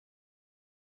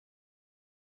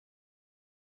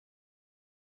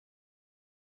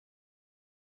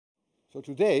So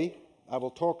today, I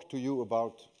will talk to you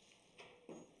about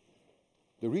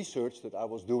the research that I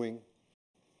was doing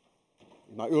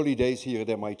in my early days here at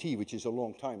MIT, which is a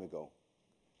long time ago.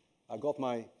 I got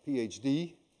my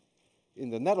PhD in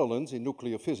the Netherlands in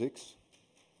nuclear physics.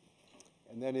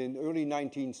 And then in early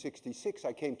 1966,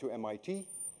 I came to MIT.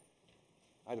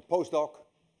 I had a postdoc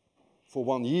for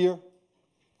 1 year.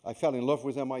 I fell in love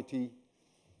with MIT,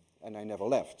 and I never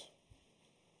left.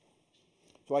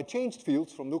 So I changed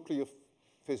fields from nuclear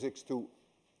physics to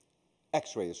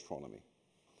X-ray astronomy.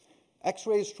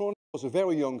 X-ray astronomy was a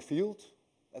very young field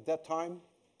at that time.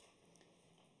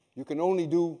 You can only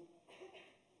do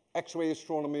X-ray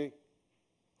astronomy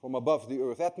from above the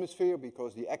Earth's atmosphere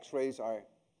because the X-rays are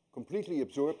completely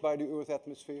absorbed by the Earth's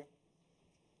atmosphere,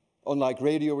 unlike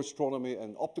radio astronomy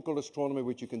and optical astronomy,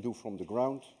 which you can do from the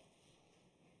ground.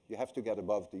 You have to get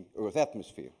above the Earth's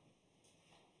atmosphere.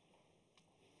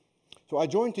 So I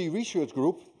joined the research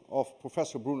group of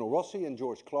Professor Bruno Rossi and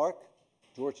George Clark.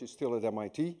 George is still at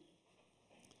MIT.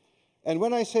 And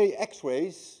when I say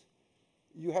X-rays,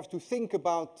 you have to think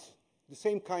about the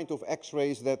same kind of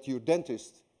X-rays that your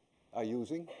dentists are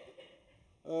using.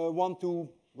 1 to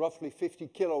roughly 50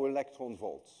 kilo-electron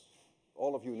volts.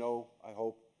 All of you know, I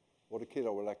hope, what a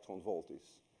kilo-electron volt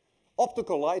is.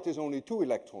 Optical light is only 2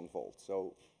 electron volts,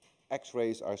 so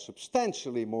X-rays are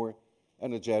substantially more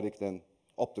energetic than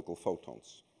optical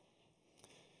photons.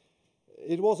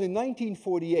 It was in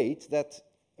 1948 that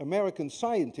American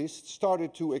scientists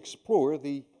started to explore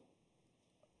the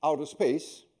outer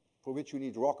space, for which you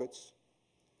need rockets,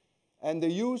 and they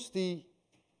used the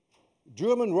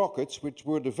German rockets which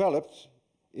were developed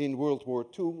in World War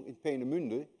II in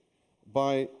Peenemünde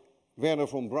by Wernher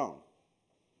von Braun.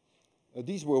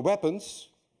 These were weapons.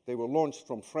 They were launched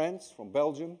from France, from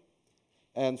Belgium,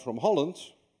 and from Holland,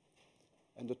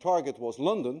 and the target was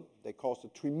London. They caused a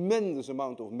tremendous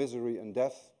amount of misery and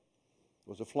death. It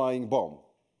was a flying bomb.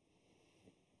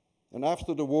 And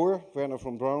after the war, Wernher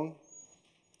von Braun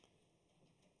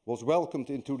was welcomed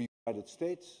into the United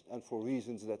States, and for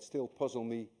reasons that still puzzle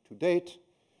me to date,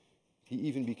 he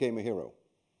even became a hero.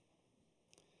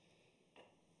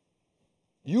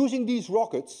 Using these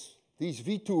rockets, these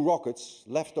V2 rockets,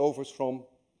 leftovers from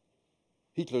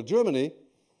Hitler Germany,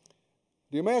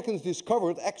 the Americans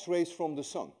discovered X-rays from the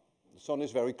sun. The sun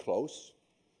is very close,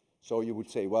 so you would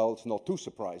say, well, it's not too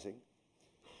surprising.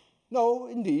 No,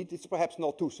 indeed, it's perhaps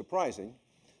not too surprising.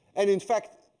 And in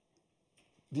fact,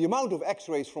 the amount of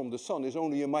X-rays from the sun is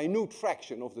only a minute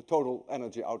fraction of the total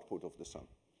energy output of the sun.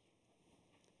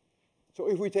 So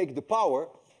if we take the power,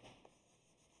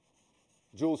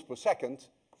 joules per second,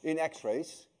 in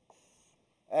X-rays,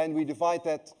 and we divide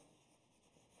that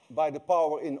by the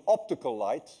power in optical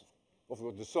light, of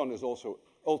course the sun is also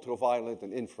ultraviolet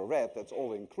and infrared, that's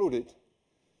all included.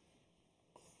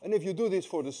 And if you do this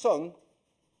for the sun,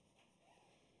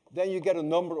 then you get a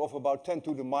number of about 10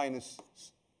 to the minus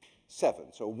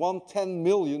 7. So 1/10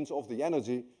 millionth of the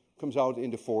energy comes out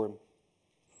in the form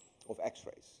of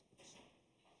X-rays.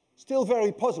 Still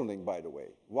very puzzling, by the way,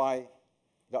 why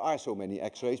there are so many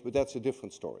X-rays, but that's a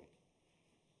different story.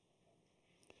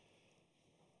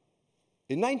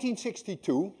 In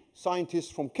 1962,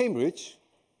 scientists from Cambridge,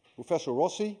 Professor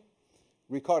Rossi,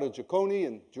 Riccardo Giacconi,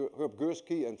 and Herb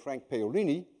Gursky, and Frank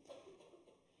Paolini,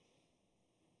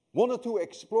 wanted to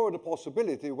explore the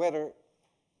possibility whether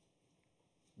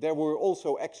there were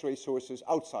also X-ray sources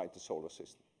outside the solar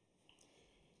system.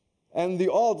 And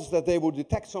the odds that they would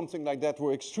detect something like that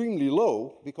were extremely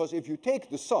low, because if you take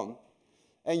the sun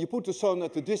and you put the sun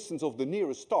at the distance of the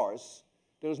nearest stars,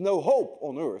 there is no hope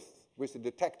on Earth with the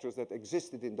detectors that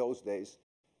existed in those days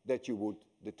that you would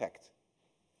detect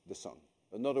the sun.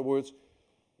 In other words,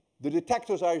 the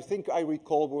detectors, I think I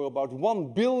recall, were about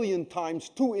 1 billion times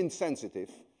too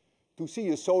insensitive to see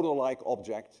a solar-like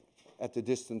object at the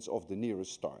distance of the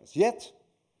nearest stars. Yet,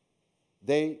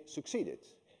 they succeeded.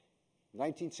 In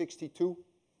 1962,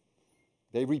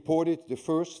 they reported the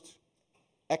first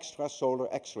extrasolar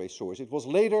X-ray source. It was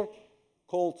later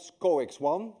called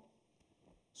SCOX-1.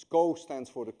 SCO stands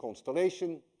for the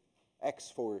constellation,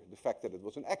 X for the fact that it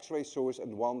was an X-ray source,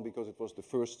 and 1 because it was the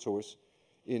first source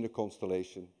in the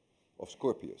constellation of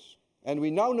Scorpius. And we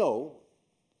now know,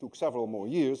 took several more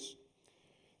years,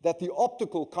 that the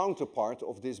optical counterpart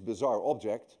of this bizarre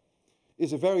object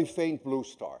is a very faint blue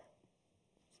star.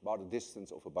 It's about a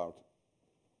distance of about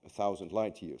 1,000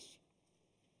 light years.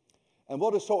 And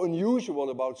what is so unusual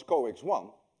about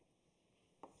SCOX-1,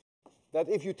 that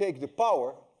if you take the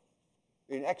power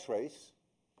in X-rays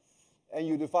and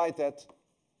you divide that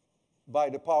by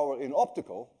the power in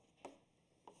optical,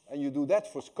 and you do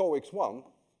that for SCOX-1,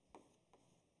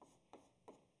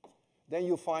 then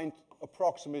you find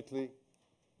approximately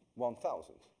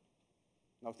 1,000.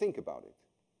 Now think about it.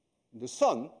 In the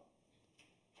sun,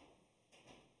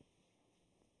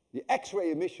 the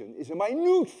X-ray emission is a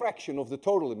minute fraction of the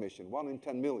total emission, 1 in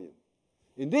 10 million.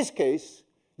 In this case,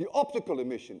 the optical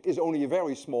emission is only a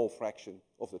very small fraction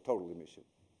of the total emission.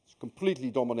 It's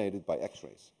completely dominated by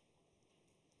X-rays.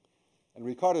 And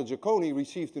Riccardo Giacconi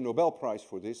received the Nobel Prize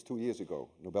for this 2 years ago,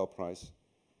 Nobel Prize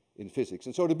in Physics.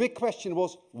 And so the big question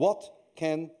was, what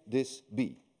can this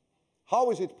be?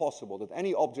 How is it possible that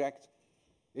any object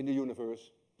in the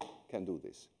universe can do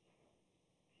this?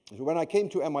 So when I came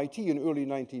to MIT in early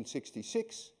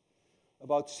 1966,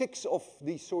 about 6 of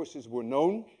these sources were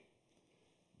known.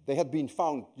 They had been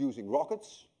found using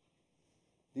rockets.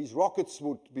 These rockets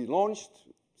would be launched,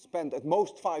 spend at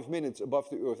most 5 minutes above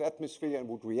the Earth's atmosphere and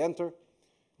would re-enter.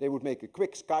 They would make a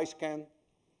quick sky scan,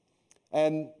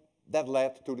 and that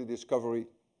led to the discovery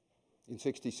in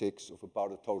 '66 of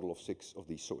about a total of 6 of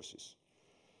these sources.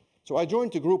 So I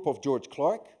joined a group of George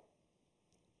Clark,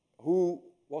 who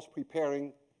was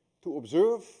preparing to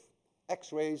observe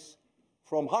X-rays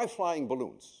from high-flying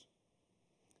balloons.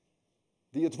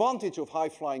 The advantage of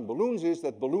high-flying balloons is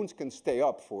that balloons can stay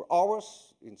up for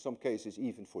hours, in some cases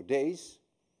even for days.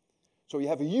 So you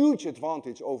have a huge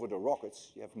advantage over the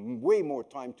rockets. You have way more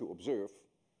time to observe.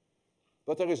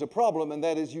 But there is a problem, and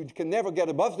that is you can never get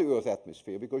above the Earth's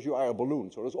atmosphere because you are a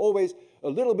balloon. So there's always a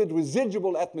little bit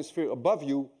residual atmosphere above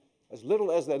you, as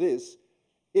little as that is.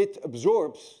 It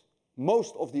absorbs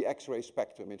most of the X-ray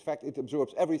spectrum. In fact, it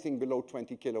absorbs everything below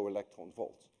 20 kiloelectron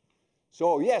volts.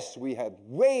 So yes, we had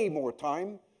way more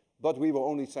time, but we were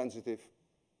only sensitive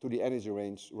to the energy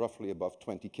range roughly above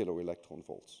 20 kiloelectron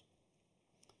volts.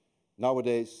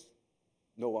 Nowadays,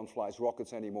 no one flies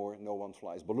rockets anymore, no one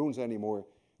flies balloons anymore.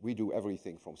 We do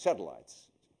everything from satellites,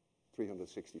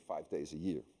 365 days a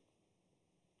year.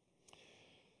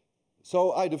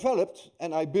 So I developed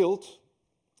and I built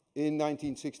in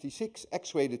 1966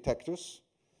 X-ray detectors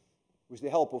with the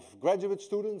help of graduate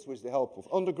students, with the help of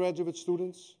undergraduate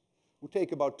students, who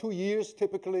take about 2 years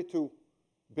typically to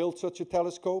build such a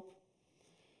telescope.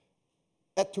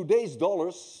 At today's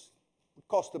dollars, it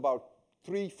cost about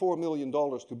 $3–4 million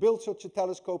to build such a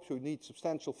telescope, so you need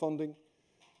substantial funding.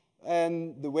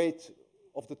 And the weight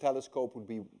of the telescope would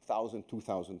be 1,000,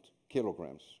 2,000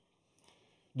 kilograms.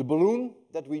 The balloon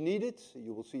that we needed,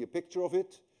 you will see a picture of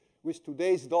it, with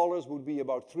today's dollars would be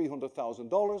about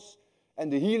 $300,000.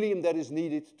 And the helium that is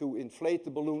needed to inflate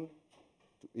the balloon,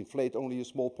 to inflate only a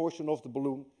small portion of the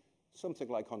balloon, something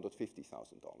like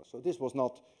 $150,000. So this was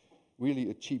not really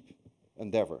a cheap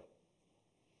endeavor.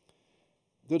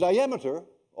 The diameter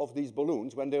of these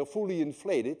balloons, when they're fully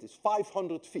inflated, is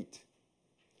 500 feet.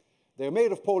 They're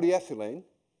made of polyethylene,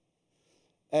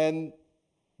 and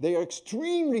they are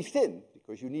extremely thin,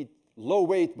 because you need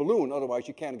low-weight balloon, otherwise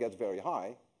you can't get very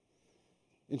high.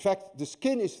 In fact, the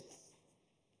skin is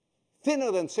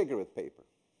thinner than cigarette paper,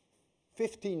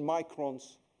 15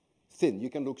 microns thin. You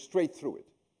can look straight through it.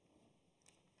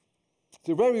 It's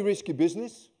a very risky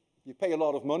business. You pay a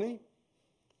lot of money.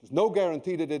 There's no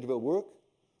guarantee that it will work.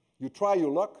 You try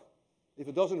your luck. If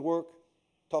it doesn't work,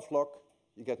 tough luck,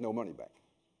 you get no money back.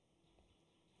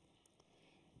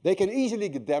 They can easily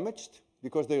get damaged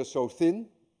because they are so thin.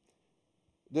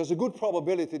 There's a good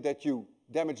probability that you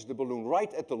damage the balloon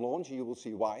right at the launch, and you will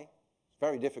see why. It's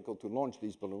very difficult to launch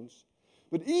these balloons.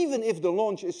 But even if the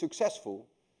launch is successful,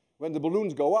 when the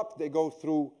balloons go up, they go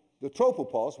through the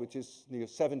tropopause, which is near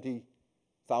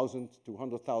 70,000 to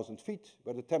 100,000 feet,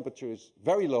 where the temperature is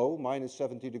very low, minus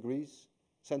 70 degrees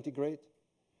centigrade.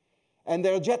 And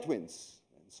there are jet winds.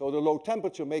 So the low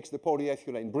temperature makes the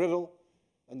polyethylene brittle,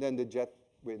 and then the jet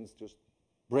winds just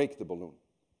break the balloon.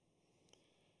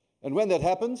 And when that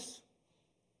happens,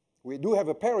 we do have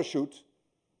a parachute.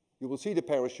 You will see the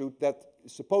parachute that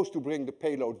is supposed to bring the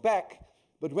payload back,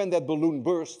 but when that balloon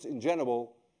bursts in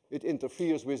general, it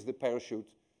interferes with the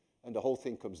parachute, and the whole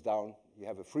thing comes down. You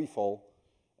have a free fall,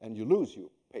 and you lose your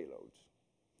payload.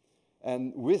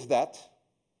 And with that,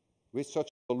 with such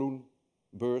a balloon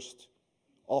burst,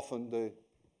 often the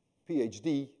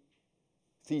PhD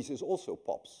thesis also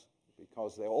pops,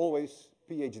 because there are always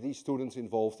PhD students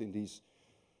involved in these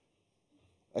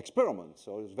experiments.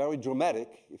 So it's very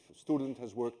dramatic if a student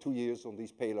has worked 2 years on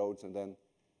these payloads and then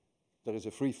there is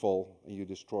a free fall and you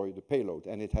destroy the payload.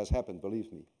 And it has happened,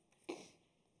 believe me.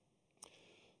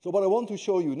 So what I want to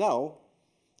show you now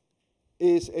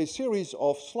is a series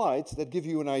of slides that give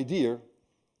you an idea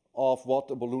of what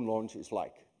a balloon launch is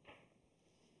like.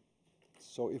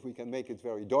 So if we can make it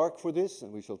very dark for this,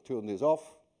 and we shall turn this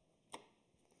off,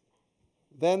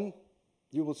 then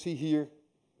you will see here,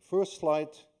 first slide,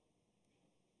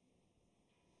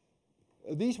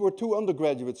 These were two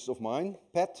undergraduates of mine,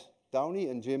 Pat Downey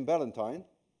and Jim Ballantyne.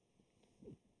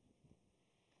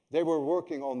 They were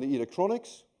working on the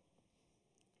electronics.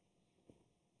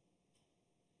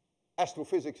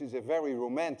 Astrophysics is a very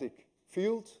romantic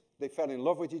field. They fell in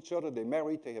love with each other, they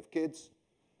married, they have kids.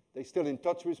 They're still in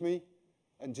touch with me.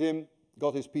 And Jim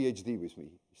got his PhD with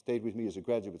me. He stayed with me as a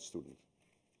graduate student.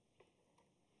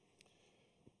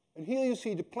 And here you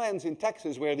see the plans in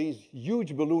Texas where these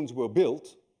huge balloons were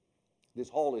built. This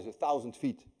hall is 1,000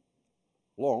 feet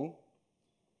long.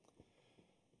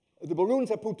 The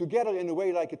balloons are put together in a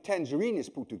way like a tangerine is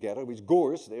put together, with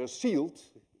gores. They are sealed,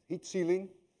 heat sealing.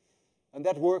 And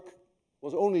that work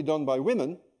was only done by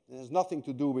women. It has nothing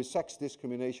to do with sex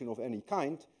discrimination of any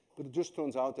kind, but it just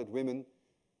turns out that women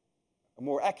are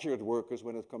more accurate workers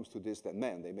when it comes to this than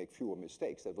men. They make fewer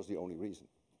mistakes. That was the only reason.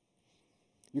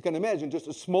 You can imagine just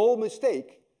a small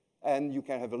mistake, and you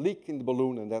can have a leak in the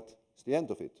balloon, and that's the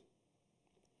end of it.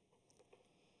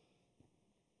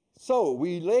 So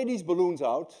we lay these balloons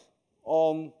out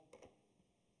on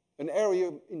an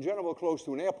area in general close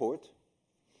to an airport.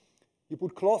 You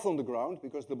put cloth on the ground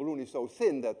because the balloon is so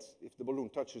thin that if the balloon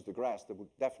touches the grass, that would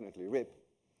definitely rip.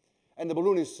 And the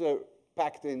balloon is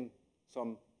packed in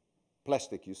some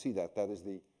plastic. You see that. That is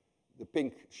the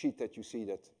pink sheet that you see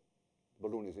that the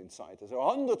balloon is inside. There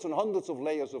are hundreds and hundreds of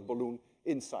layers of balloon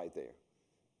inside there.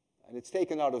 And it's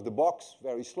taken out of the box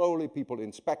very slowly. People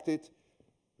inspect it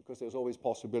because there's always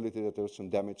possibility that there's some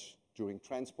damage during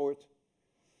transport.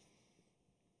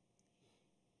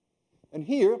 And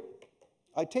here,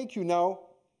 I take you now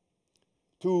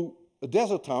to a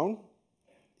desert town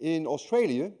in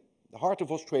Australia, the heart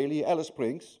of Australia, Alice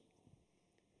Springs,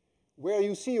 where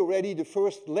you see already the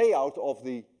first layout of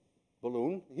the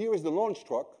balloon. Here is the launch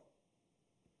truck.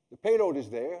 The payload is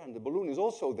there, and the balloon is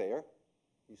also there.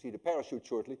 You see the parachute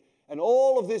shortly. And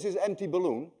all of this is empty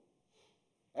balloon,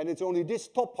 and it's only this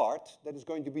top part that is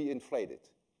going to be inflated.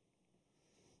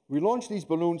 We launch these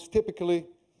balloons typically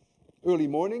early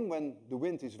morning when the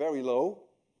wind is very low.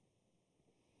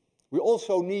 We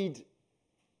also need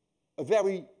a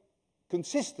very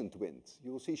consistent wind.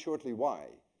 You will see shortly why.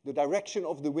 The direction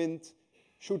of the wind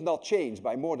should not change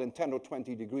by more than 10 or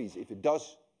 20 degrees. If it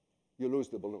does, you lose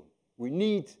the balloon. We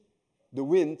need the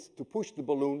wind to push the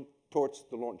balloon towards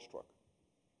the launch truck.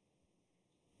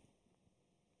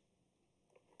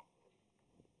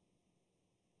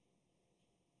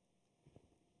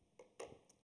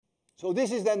 So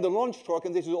this is then the launch truck,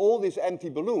 and this is all this empty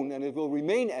balloon, and it will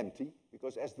remain empty,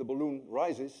 because as the balloon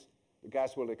rises, the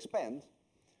gas will expand.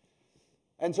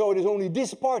 And so it is only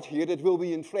this part here that will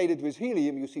be inflated with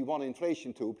helium. You see one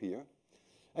inflation tube here.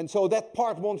 And so that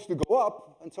part wants to go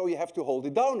up, and so you have to hold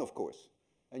it down, of course.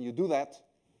 And you do that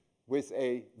with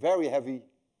a very heavy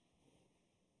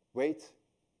weight,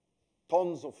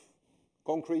 tons of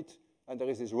concrete, and there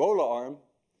is this roller arm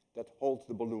that holds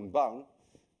the balloon down.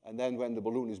 And then when the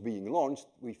balloon is being launched,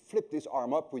 we flip this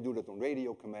arm up. We do that on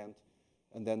radio command,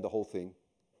 and then the whole thing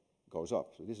goes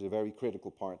up. So this is a very critical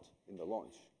part in the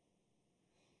launch.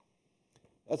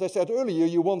 As I said earlier,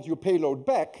 you want your payload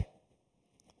back.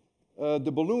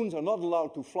 The balloons are not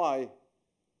allowed to fly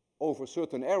over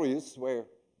certain areas where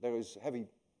there is heavy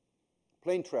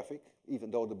plane traffic, even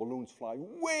though the balloons fly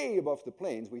way above the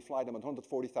planes. We fly them at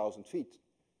 140,000 feet.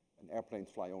 And airplanes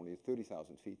fly only at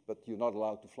 30,000 feet, but you're not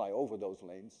allowed to fly over those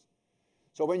lanes.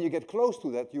 So when you get close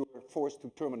to that, you're forced to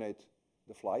terminate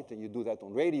the flight, and you do that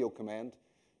on radio command.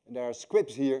 And there are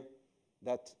squibs here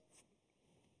that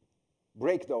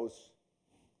break those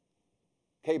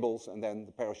cables, and then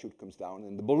the parachute comes down.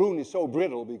 And the balloon is so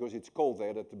brittle because it's cold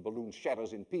there that the balloon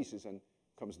shatters in pieces and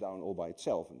comes down all by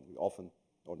itself. And we often,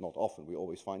 or not often, we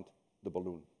always find the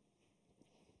balloon.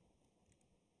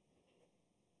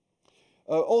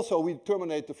 Also, we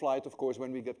terminate the flight, of course,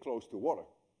 when we get close to water,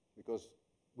 because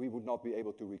we would not be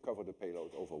able to recover the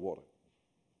payload over water.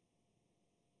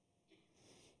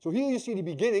 So here you see the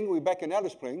beginning. We're back in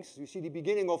Alice Springs. You see the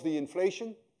beginning of the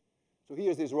inflation. So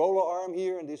here's this roller arm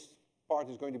here, and this part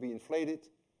is going to be inflated.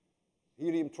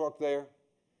 Helium truck there.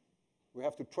 We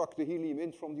have to truck the helium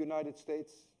in from the United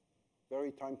States.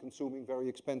 Very time-consuming, very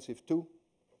expensive too.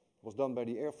 It was done by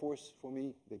the Air Force for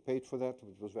me. They paid for that,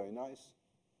 which was very nice.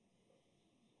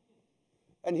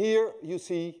 And here you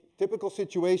see typical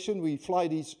situation. We fly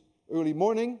these early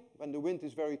morning when the wind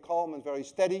is very calm and very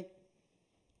steady,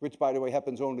 which, by the way,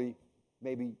 happens only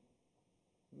maybe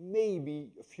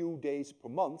a few days per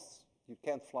month. You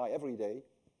can't fly every day,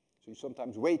 so you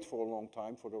sometimes wait for a long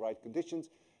time for the right conditions.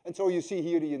 And so you see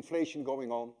here the inflation going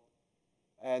on,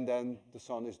 and then the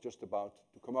sun is just about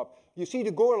to come up. You see the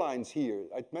gore lines here.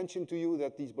 I mentioned to you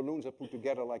that these balloons are put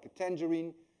together like a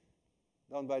tangerine.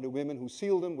 done by the women who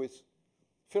seal them with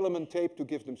filament tape to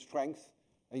give them strength.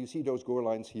 And you see those gore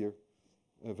lines here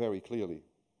very clearly.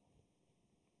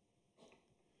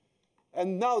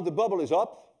 And now the bubble is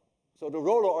up. So the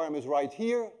roller arm is right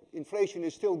here. Inflation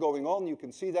is still going on. You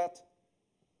can see that.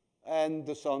 And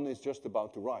the sun is just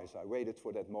about to rise. I waited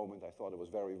for that moment. I thought it was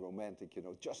very romantic, you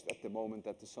know, just at the moment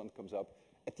that the sun comes up,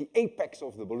 at the apex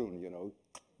of the balloon, you know.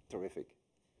 Terrific.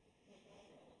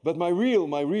 But my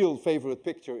real favorite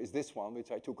picture is this one,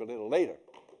 which I took a little later.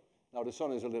 Now the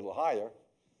sun is a little higher,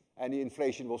 and the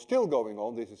inflation was still going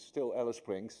on. This is still Alice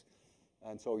Springs.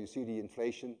 And so you see the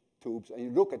inflation tubes, and you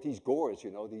look at these gores,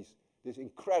 you know, this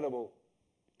incredible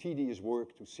tedious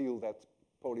work to seal that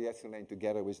polyethylene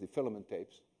together with the filament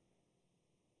tapes.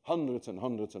 Hundreds and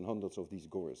hundreds and hundreds of these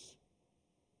gores.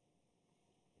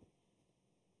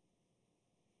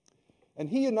 And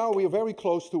here now we are very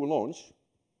close to a launch.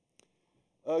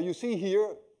 You see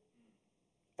here,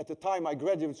 at the time my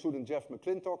graduate student Jeff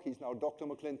McClintock, he's now Dr.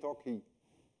 McClintock,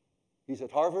 he's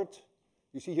at Harvard.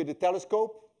 You see here the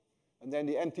telescope, and then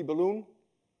the empty balloon,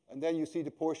 and then you see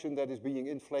the portion that is being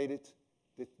inflated.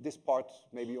 This part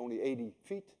maybe only 80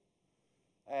 feet.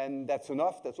 And that's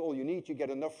enough, that's all you need. You get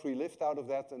enough free lift out of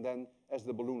that, and then as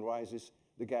the balloon rises,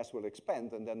 the gas will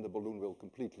expand, and then the balloon will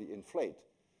completely inflate.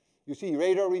 You see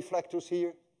radar reflectors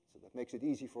here, so that makes it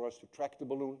easy for us to track the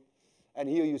balloon. And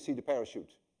here you see the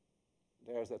parachute.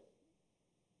 There's that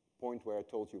point where I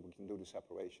told you we can do the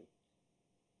separation.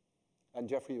 And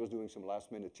Jeffrey was doing some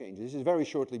last-minute changes. This is very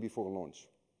shortly before launch.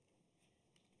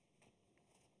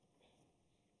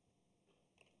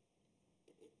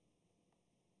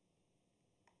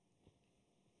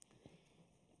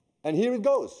 And here it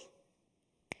goes.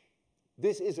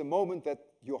 This is a moment that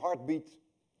your heartbeat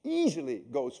easily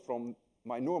goes from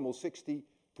my normal 60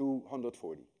 to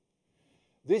 140.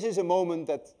 This is a moment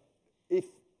that if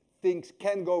things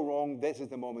can go wrong, this is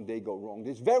the moment they go wrong.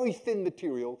 This very thin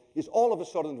material is all of a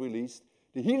sudden released.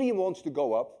 The helium wants to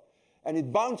go up, and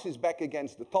it bounces back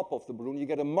against the top of the balloon. You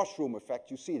get a mushroom effect,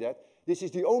 you see that. This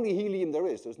is the only helium there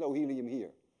is. There's no helium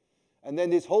here. And then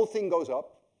this whole thing goes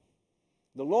up.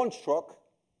 The launch truck,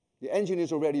 the engine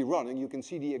is already running. You can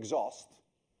see the exhaust.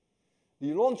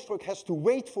 The launch truck has to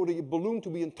wait for the balloon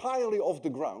to be entirely off the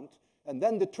ground. And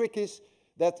then the trick is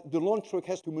that the launch truck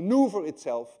has to maneuver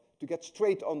itself to get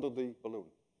straight under the balloon.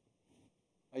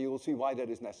 And you will see why that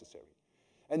is necessary.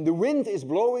 And the wind is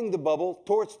blowing the bubble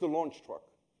towards the launch truck.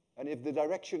 And if the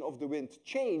direction of the wind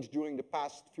changed during the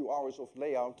past few hours of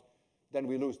layout, then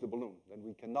we lose the balloon. Then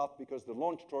we cannot, because the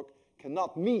launch truck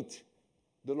cannot meet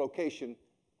the location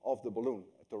of the balloon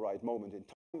at the right moment in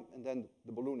time, and then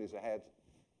the balloon is ahead,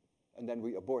 and then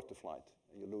we abort the flight.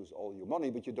 And you lose all your money,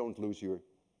 but you don't lose your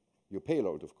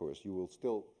payload, of course. You will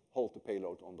still hold the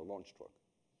payload on the launch truck.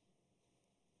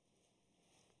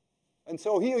 And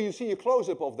so here you see a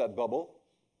close-up of that bubble.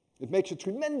 It makes a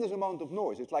tremendous amount of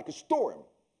noise. It's like a storm.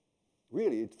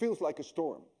 Really, it feels like a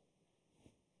storm.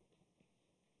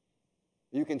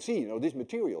 You can see, you know, this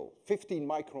material, 15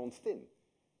 microns thin.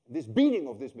 This beating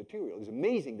of this material is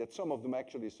amazing that some of them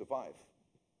actually survive.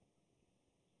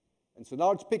 And so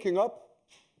now it's picking up.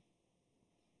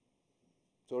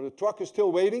 So the truck is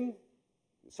still waiting.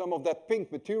 Some of that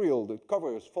pink material, the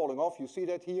cover is falling off. You see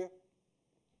that here.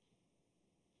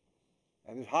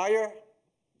 And it's higher.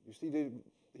 You see the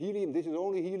helium. This is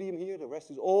only helium here. The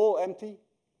rest is all empty.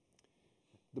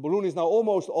 The balloon is now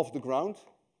almost off the ground.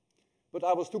 But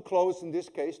I was too close in this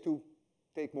case to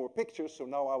take more pictures. So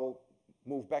now I will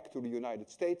move back to the United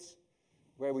States,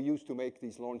 where we used to make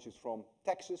these launches from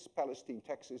Texas. Palestine,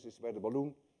 Texas is where the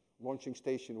balloon launching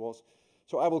station was.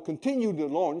 So I will continue the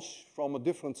launch from a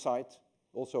different site,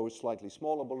 also a slightly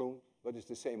smaller balloon, but it's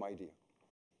the same idea.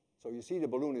 So you see the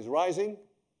balloon is rising,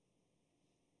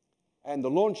 and the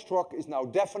launch truck is now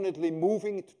definitely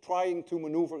moving, trying to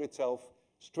maneuver itself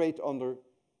straight under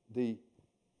the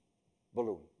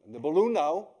balloon. And the balloon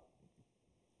now,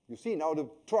 you see now the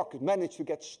truck managed to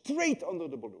get straight under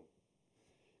the balloon.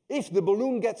 If the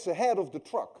balloon gets ahead of the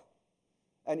truck,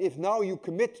 and if now you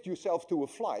commit yourself to a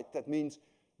flight, that means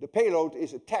the payload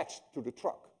is attached to the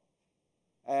truck.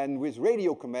 And with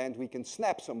radio command, we can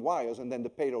snap some wires, and then the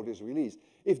payload is released.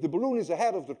 If the balloon is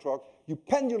ahead of the truck, you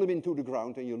pendulum into the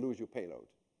ground, and you lose your payload.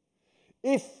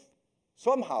 If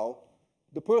somehow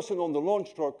the person on the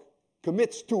launch truck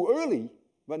commits too early,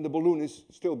 when the balloon is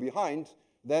still behind,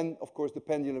 then, of course, the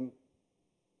pendulum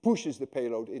pushes the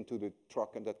payload into the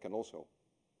truck, and that can also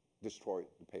destroy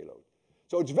the payload.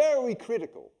 So it's very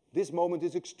critical. This moment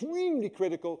is extremely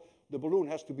critical. The balloon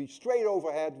has to be straight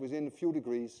overhead within a few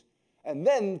degrees. And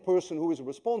then the person who is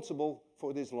responsible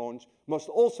for this launch must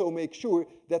also make sure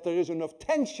that there is enough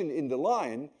tension in the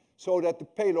line so that the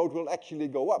payload will actually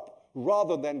go up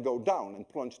rather than go down and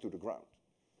plunge to the ground.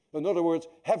 In other words,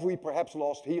 have we perhaps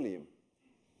lost helium?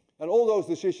 And all those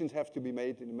decisions have to be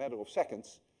made in a matter of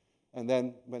seconds. And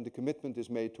then when the commitment is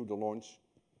made to the launch,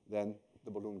 then the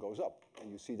balloon goes up.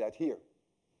 And you see that here.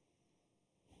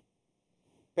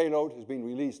 Payload has been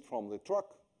released from the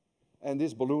truck, and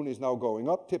this balloon is now going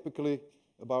up, typically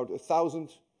about 1,000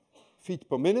 feet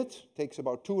per minute. It takes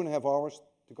about 2.5 hours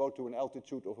to go to an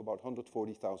altitude of about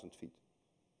 140,000 feet.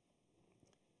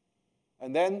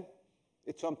 And then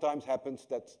it sometimes happens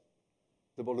that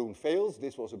the balloon fails.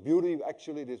 This was a beauty,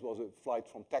 actually. This was a flight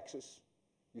from Texas.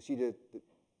 You see the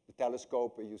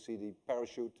telescope, and you see the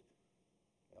parachute.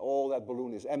 All that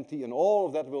balloon is empty, and all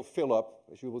of that will fill up,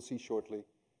 as you will see shortly.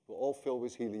 Will all fill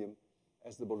with helium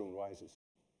as the balloon rises.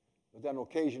 But then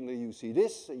occasionally you see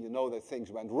this, and you know that things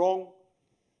went wrong.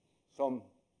 Some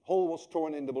hole was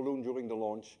torn in the balloon during the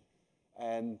launch,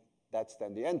 and that's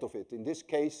then the end of it. In this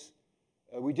case,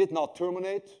 we did not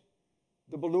terminate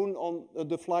the balloon on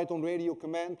the flight on radio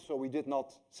command, so we did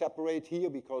not separate here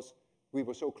because we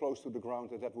were so close to the ground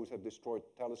that that would have destroyed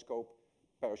the telescope.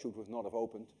 Parachute would not have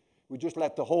opened. We just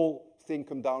let the whole thing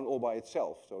come down all by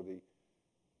itself. So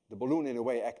the balloon, in a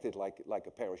way, acted like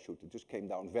a parachute. It just came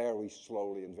down very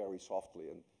slowly and very softly,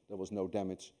 and there was no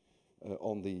damage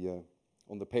on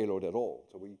the payload at all.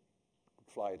 So we could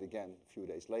fly it again a few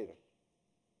days later.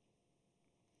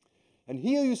 And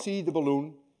here you see the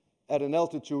balloon at an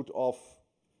altitude of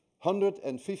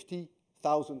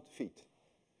 150,000 feet.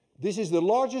 This is the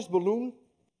largest balloon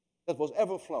that was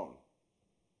ever flown.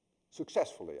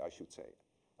 Successfully, I should say.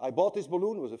 I bought this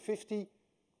balloon. It was a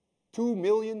 52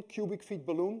 million cubic feet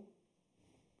balloon.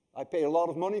 I paid a lot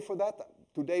of money for that.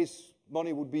 Today's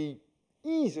money would be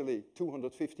easily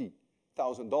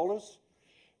 $250,000.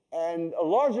 And a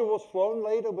larger was flown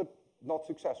later, but not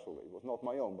successfully. It was not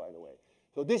my own, by the way.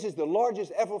 So this is the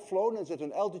largest ever flown. It's at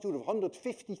an altitude of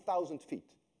 150,000 feet.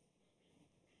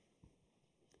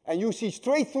 And you see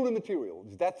straight through the material.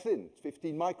 It's that thin,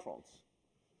 15 microns.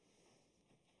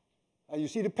 And you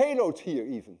see the payload here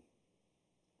even.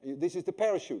 This is the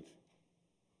parachute.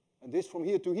 And this from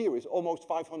here to here is almost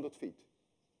 500 feet.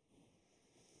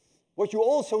 What you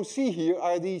also see here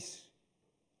are these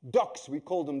ducts. We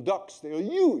call them ducts. They are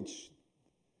huge.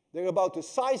 They're about the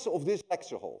size of this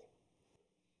lecture hall.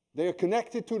 They are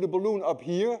connected to the balloon up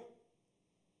here,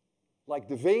 like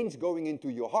the veins going into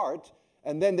your heart.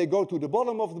 And then they go to the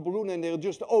bottom of the balloon and they're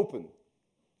just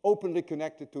openly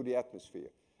connected to the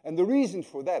atmosphere. And the reason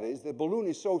for that is the balloon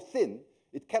is so thin,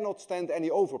 it cannot stand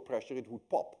any overpressure, it would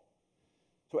pop.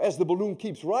 So as the balloon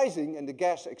keeps rising and the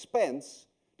gas expands,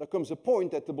 there comes a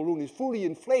point that the balloon is fully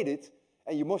inflated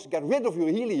and you must get rid of your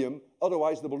helium,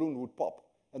 otherwise the balloon would pop.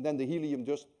 And then the helium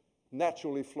just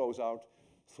naturally flows out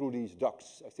through these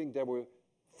ducts. I think there were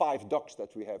 5 ducts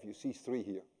that we have. You see 3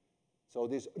 here. So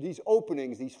these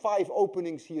openings, these 5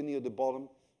 openings here near the bottom,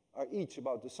 are each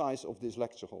about the size of this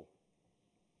lecture hall.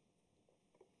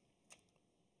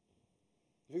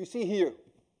 So you see here,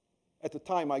 at the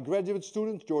time, my graduate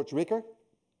student, George Ricker.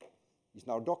 He's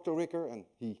now Dr. Ricker, and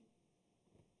he's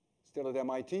still at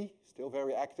MIT, still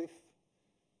very active.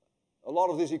 A lot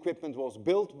of this equipment was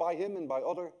built by him and by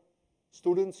other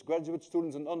students, graduate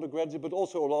students and undergraduate, but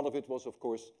also a lot of it was, of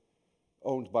course,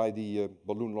 owned by the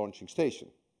balloon launching station.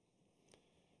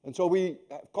 And so we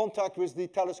have contact with the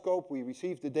telescope. We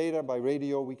receive the data by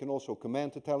radio. We can also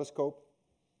command the telescope.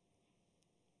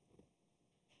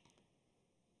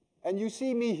 And you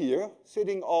see me here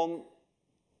sitting on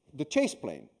the chase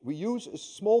plane. We use a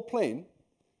small plane,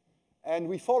 and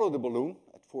we follow the balloon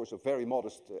at force of very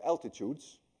modest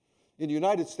altitudes. In the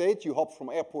United States, you hop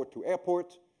from airport to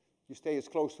airport. You stay as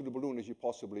close to the balloon as you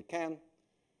possibly can,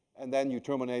 and then you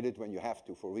terminate it when you have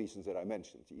to for reasons that I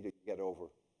mentioned. Either you get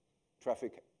over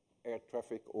air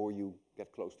traffic, or you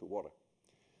get close to water.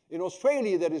 In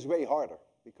Australia, that is way harder,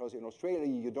 because in Australia,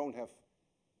 you don't have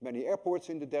many airports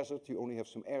in the desert. You only have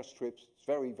some airstrips. It's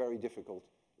very, very difficult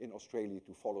in Australia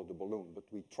to follow the balloon. But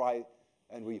we try,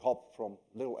 and we hop from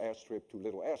little airstrip to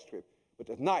little airstrip. But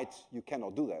at night, you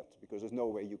cannot do that, because there's no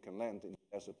way you can land in the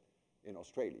desert in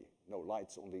Australia. No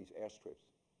lights on these airstrips.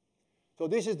 So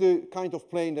this is the kind of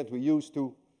plane that we use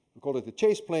to, we call it the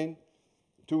chase plane,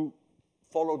 to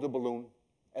follow the balloon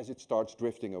as it starts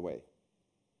drifting away.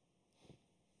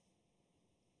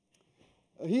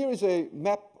 Here is a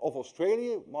map of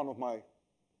Australia, one of my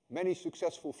many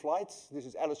successful flights. This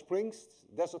is Alice Springs,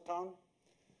 desert town.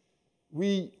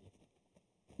 We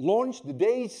launched the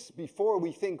days before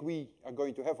we think we are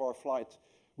going to have our flight.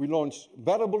 We launch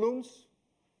weather balloons.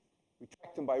 We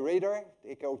track them by radar.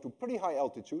 They go to pretty high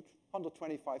altitude,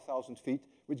 125,000 feet,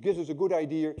 which gives us a good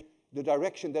idea the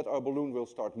direction that our balloon will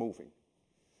start moving.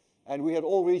 And we had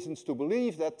all reasons to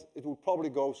believe that it would probably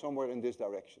go somewhere in this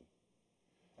direction.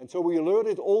 And so we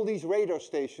alerted all these radar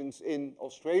stations in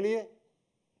Australia.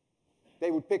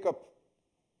 They would pick up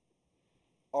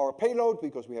our payload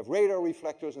because we have radar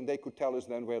reflectors, and they could tell us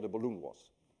then where the balloon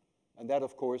was. And that,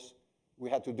 of course, we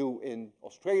had to do in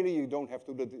Australia. You don't have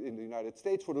to do it in the United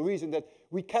States for the reason that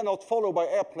we cannot follow by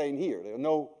airplane here. There's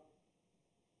no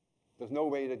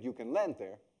way that you can land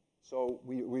there. So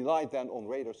we relied then on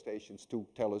radar stations to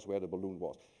tell us where the balloon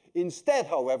was. Instead,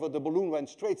 however, the balloon went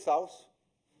straight south.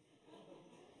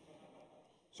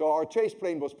 So our chase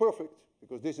plane was perfect,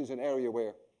 because this is an area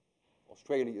where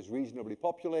Australia is reasonably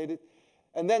populated.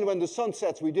 And then when the sun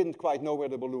sets, we didn't quite know where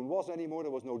the balloon was anymore.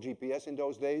 There was no GPS in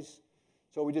those days.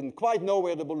 So we didn't quite know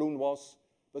where the balloon was.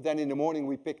 But then in the morning,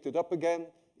 we picked it up again.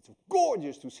 It's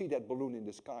gorgeous to see that balloon in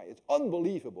the sky. It's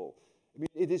unbelievable. I mean,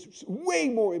 it is way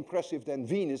more impressive than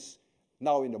Venus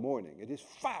now in the morning. It is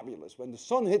fabulous. When the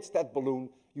sun hits that balloon,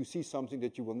 you see something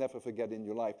that you will never forget in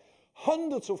your life.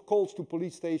 Hundreds of calls to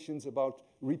police stations about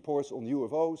reports on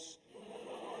UFOs.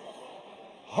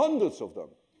 Hundreds of them.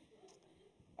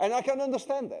 And I can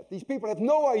understand that. These people have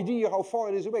no idea how far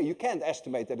it is away. You can't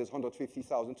estimate that it's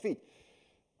 150,000 feet.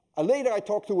 And later I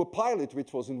talked to a pilot,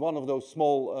 which was in one of those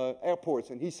small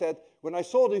airports, and he said, when I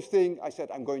saw this thing, I said,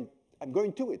 I'm going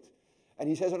to it. And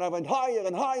he says, and I went higher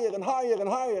and higher and higher and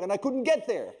higher, and I couldn't get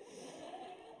there.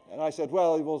 And I said,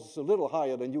 well, it was a little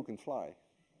higher than you can fly.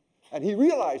 And he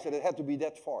realized that it had to be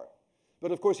that far.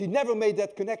 But of course, he never made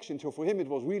that connection, so for him it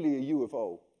was really a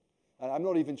UFO. And I'm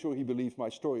not even sure he believed my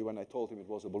story when I told him it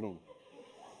was a balloon.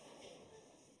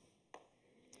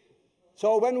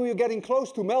 So when we were getting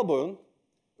close to Melbourne,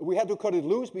 we had to cut it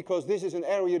loose, because this is an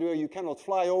area where you cannot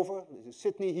fly over. This is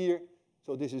Sydney here,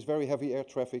 so this is very heavy air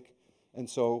traffic. And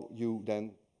so you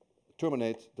then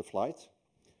terminate the flight.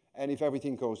 And if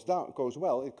everything goes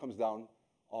well, it comes down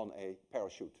on a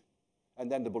parachute. And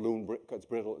then the balloon gets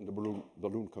brittle, and the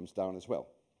balloon comes down as well.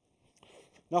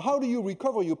 Now, how do you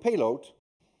recover your payload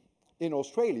in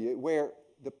Australia, where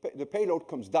the payload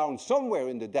comes down somewhere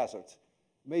in the desert,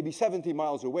 maybe 70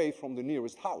 miles away from the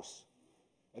nearest house,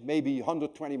 and maybe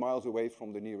 120 miles away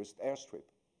from the nearest airstrip?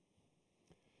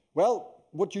 Well,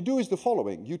 what you do is the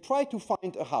following. You try to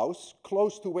find a house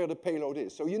close to where the payload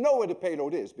is. So you know where the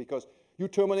payload is, because you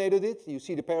terminated it, you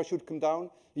see the parachute come down,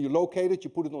 you locate it, you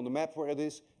put it on the map where it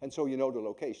is, and so you know the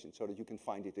location, so that you can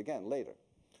find it again later.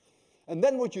 And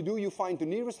then what you do, you find the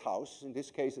nearest house. In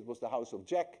this case, it was the house of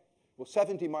Jack. It was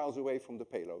 70 miles away from the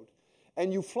payload.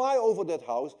 And you fly over that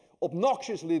house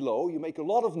obnoxiously low. You make a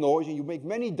lot of noise, and you make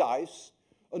many dives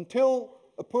until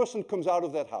a person comes out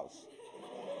of that house.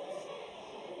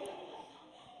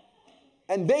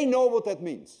 And they know what that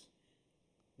means,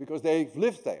 because they've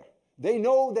lived there. They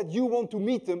know that you want to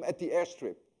meet them at the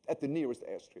airstrip, at the nearest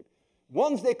airstrip.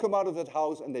 Once they come out of that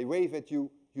house and they wave at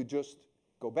you, you just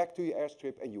go back to your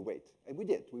airstrip and you wait. And we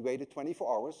did. We waited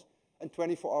 24 hours, and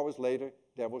 24 hours later,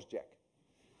 there was Jack.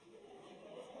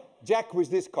 Jack with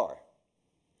this car.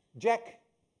 Jack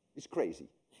is crazy.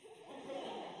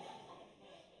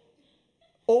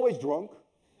 Always drunk.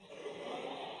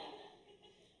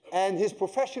 And his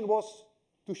profession was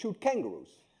to shoot kangaroos.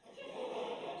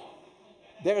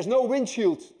 There is no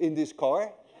windshield in this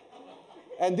car,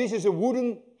 and this is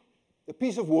a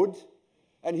piece of wood,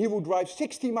 and he would drive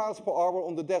 60 miles per hour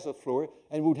on the desert floor,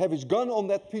 and would have his gun on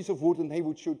that piece of wood, and he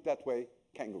would shoot that way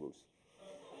kangaroos.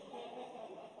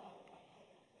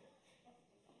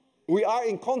 We are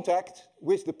in contact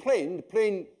with the plane. The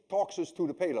plane talks us to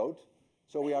the payload,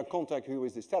 so we are in contact here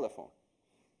with this telephone.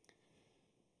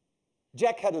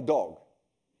 Jack had a dog.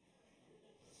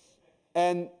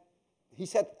 And he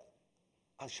said,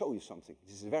 I'll show you something.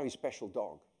 This is a very special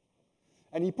dog.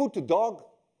 And he put the dog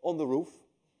on the roof.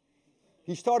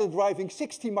 He started driving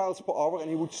 60 miles per hour, and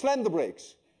he would slam the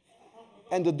brakes.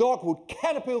 And the dog would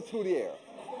catapult through the air.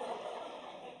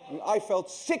 And I felt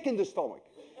sick in the stomach.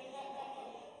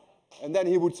 And then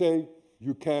he would say,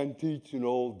 you can't teach an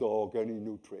old dog any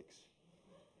new tricks.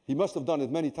 He must have done it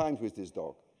many times with this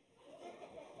dog.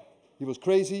 He was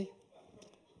crazy,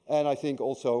 and I think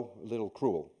also a little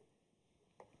cruel.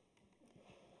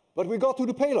 But we got to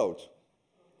the payload.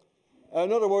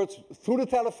 In other words, through the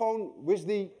telephone, with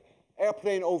the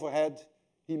airplane overhead,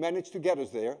 he managed to get us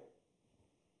there.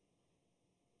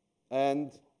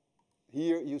 And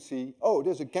here you see, oh,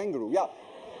 there's a kangaroo, yeah.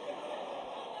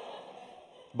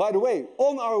 By the way,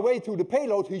 on our way to the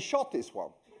payload, he shot this one.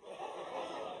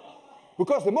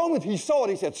 Because the moment he saw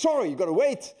it, he said, sorry, you gotta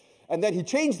wait. And then he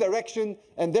changed direction,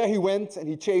 and there he went, and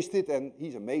he chased it, and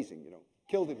he's amazing, you know.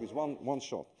 Killed it with one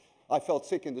shot. I felt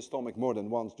sick in the stomach more than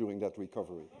once during that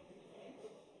recovery.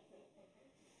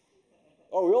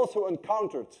 Oh, we also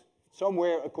encountered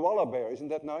somewhere a koala bear. Isn't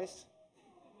that nice?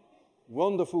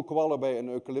 Wonderful koala bear and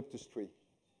eucalyptus tree.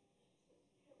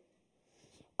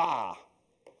 Ah,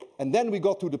 and then we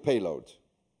got to the payload.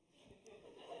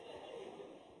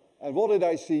 And what did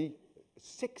I see?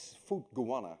 6-foot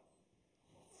goanna,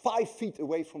 5 feet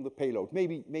away from the payload,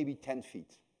 maybe 10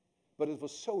 feet. But it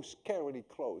was so scarily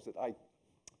close that I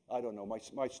don't know,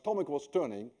 my stomach was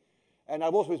turning. And I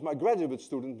was with my graduate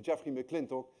student, Jeffrey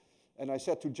McClintock, and I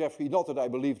said to Jeffrey, not that I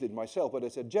believed it myself, but I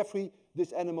said, Jeffrey,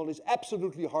 this animal is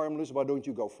absolutely harmless, why don't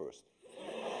you go first?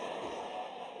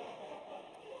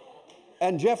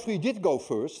 And Jeffrey did go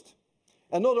first,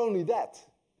 and not only that,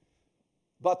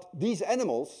 but these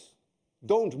animals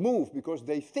don't move because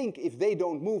they think if they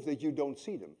don't move that you don't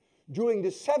see them. During the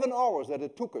 7 hours that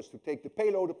it took us to take the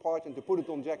payload apart and to put it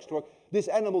on Jack's truck, this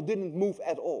animal didn't move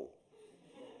at all.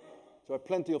 So I had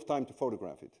plenty of time to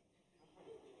photograph it.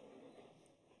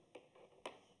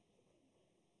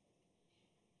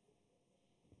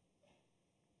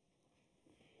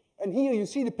 And here you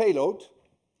see the payload.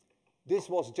 This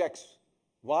was Jack's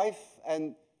wife,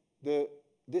 and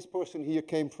this person here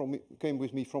came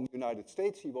with me from the United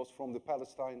States. He was from the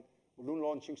Palestine balloon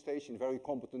launching station, very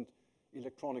competent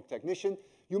electronic technician.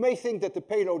 You may think that the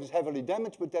payload is heavily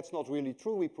damaged, but that's not really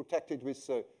true. We protect it with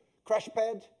a crash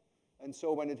pad, and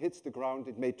so when it hits the ground,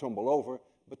 it may tumble over,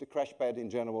 but the crash pad in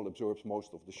general absorbs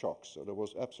most of the shocks. So there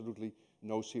was absolutely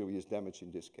no serious damage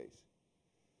in this case.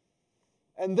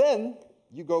 And then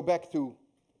you go back to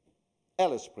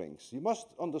Alice Springs. You must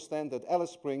understand that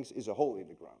Alice Springs is a hole in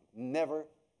the ground.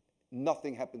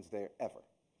 Nothing happens there ever.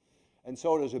 And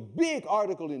so there's a big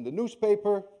article in the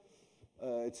newspaper.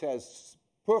 It says,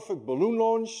 perfect balloon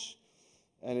launch.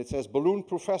 And it says, balloon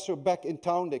professor back in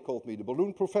town. They called me the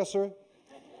balloon professor.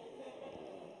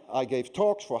 I gave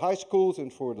talks for high schools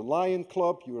and for the Lion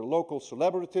Club. You're a local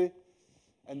celebrity.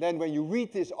 And then when you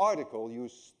read this article, your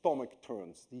stomach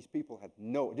turns. These people had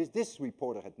this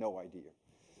reporter had no idea.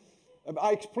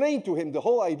 I explained to him the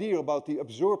whole idea about the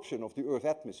absorption of the Earth's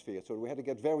atmosphere. So we had to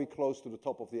get very close to the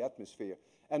top of the atmosphere.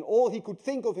 And all he could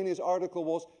think of in his article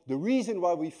was the reason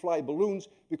why we fly balloons,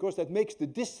 because that makes the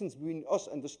distance between us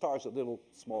and the stars a little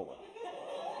smaller.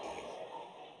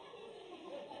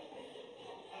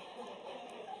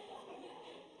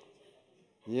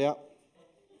 Yeah.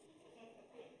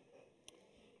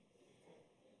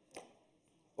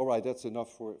 All right, that's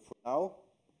enough for now.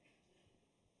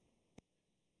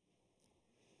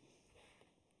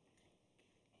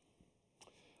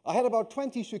 I had about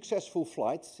 20 successful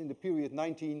flights in the period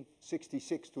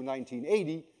 1966 to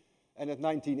 1980, and at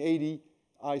 1980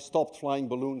 I stopped flying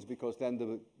balloons because then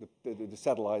the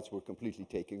satellites were completely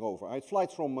taking over. I had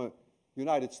flights from the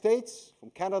United States, from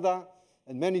Canada,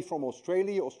 and many from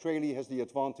Australia. Australia has the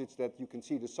advantage that you can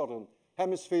see the southern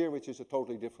hemisphere, which is a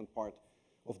totally different part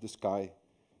of the sky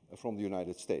from the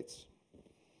United States.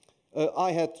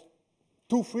 I had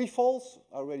 2 free falls,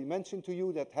 I already mentioned to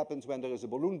you. That happens when there is a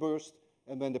balloon burst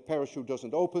and when the parachute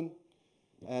doesn't open,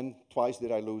 and twice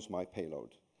did I lose my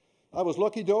payload. I was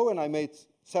lucky though, and I made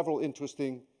several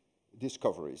interesting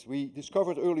discoveries. We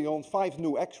discovered early on 5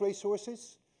 new X-ray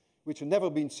sources, which had never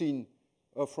been seen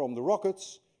from the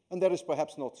rockets, and that is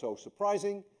perhaps not so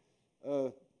surprising.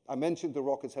 I mentioned the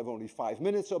rockets have only 5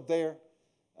 minutes up there,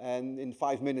 and in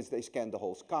 5 minutes they scanned the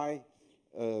whole sky.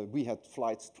 We had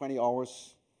flights 20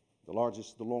 hours. The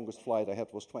longest flight I had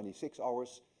was 26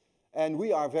 hours. And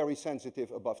we are very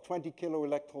sensitive above 20 kilo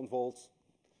electron volts,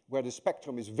 where the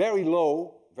spectrum is very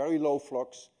low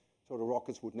flux, so the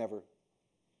rockets would never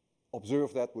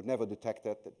observe that, would never detect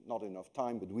that, not enough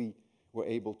time, but we were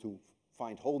able to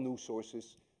find whole new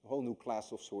sources, a whole new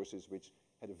class of sources which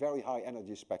had a very high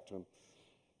energy spectrum.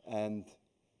 And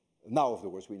now, of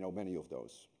course, we know many of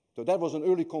those. So that was an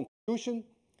early contribution.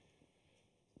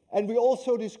 And we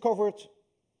also discovered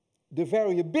the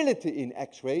variability in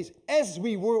X-rays as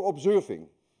we were observing.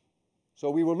 So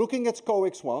we were looking at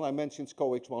SCO-X1, I mentioned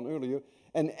SCO-X1 earlier,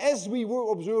 and as we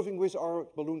were observing with our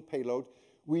balloon payload,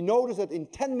 we noticed that in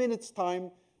 10 minutes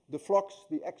time, the flux,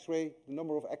 the X-ray, the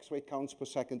number of X-ray counts per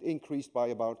second increased by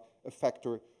about a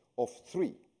factor of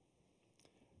 3.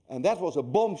 And that was a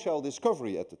bombshell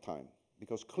discovery at the time,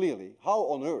 because clearly, how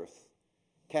on earth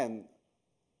can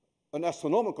an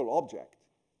astronomical object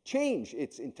change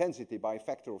its intensity by a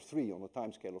factor of 3 on a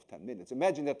time scale of 10 minutes.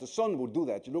 Imagine that the sun would do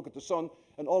that. You look at the sun,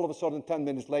 and all of a sudden, 10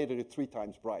 minutes later, it's 3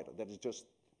 times brighter.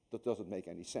 That doesn't make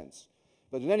any sense.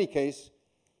 But in any case,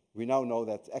 we now know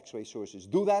that X-ray sources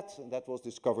do that, and that was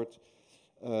discovered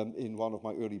in one of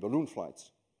my early balloon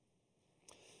flights.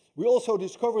 We also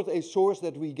discovered a source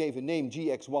that we gave a name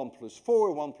GX1 plus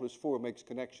 4. 1 plus 4 makes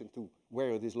connection to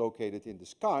where it is located in the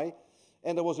sky.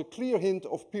 and there was a clear hint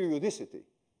of periodicity.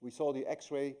 We saw the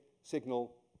X-ray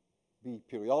signal be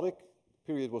periodic.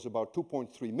 The period was about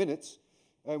 2.3 minutes,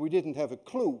 and we didn't have a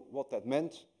clue what that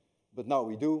meant, but now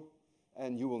we do,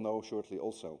 and you will know shortly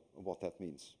also what that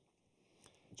means.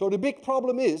 So the big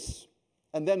problem is,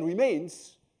 and then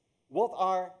remains, what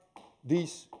are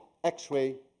these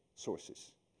X-ray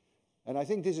sources? And I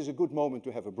think this is a good moment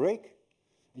to have a break.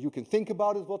 You can think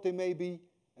about it, what they may be,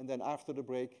 and then after the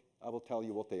break, I will tell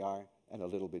you what they are and a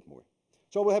little bit more.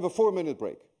 So we'll have a 4-minute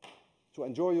break. So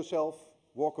enjoy yourself,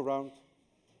 walk around,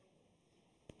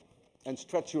 and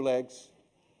stretch your legs.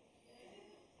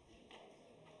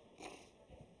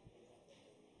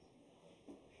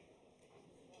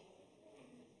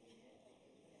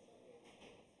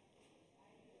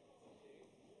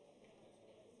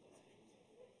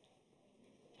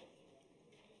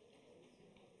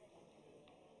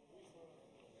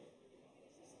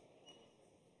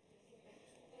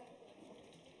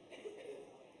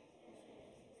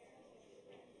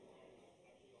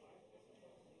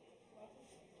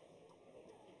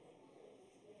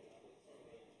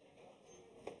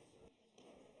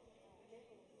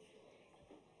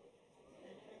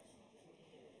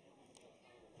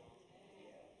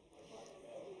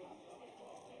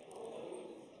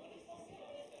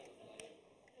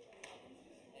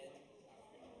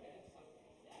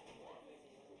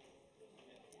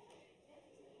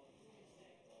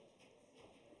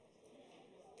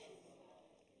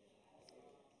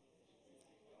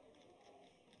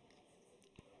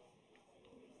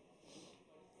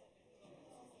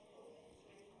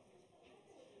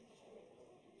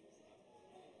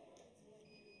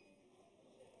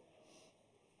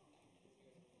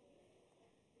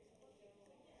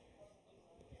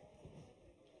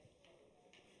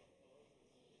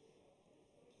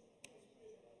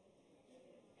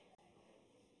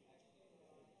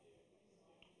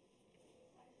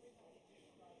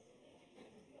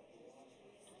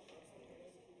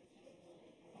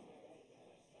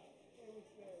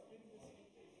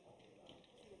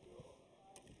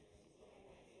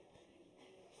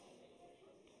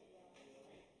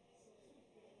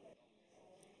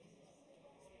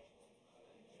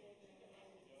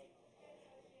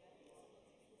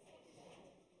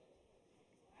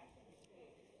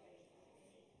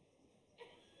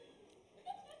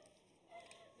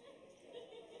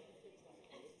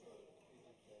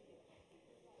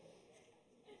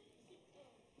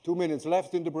 Two minutes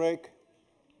left in the break.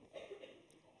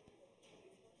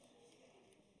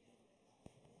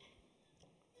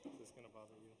 Is this going to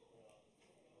bother you?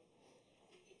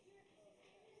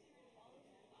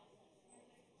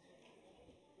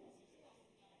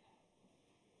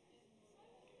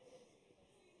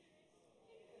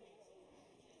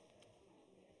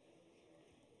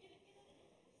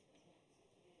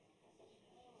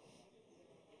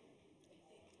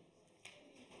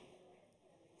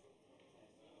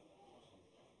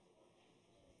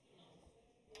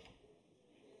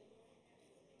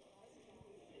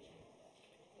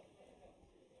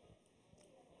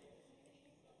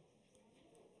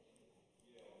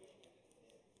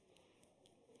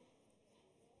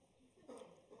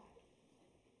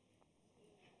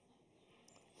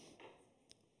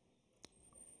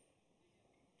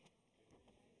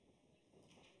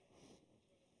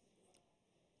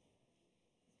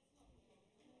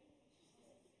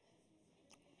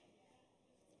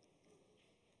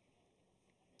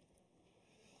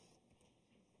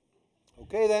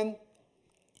 Okay then,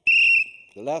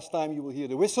 the last time you will hear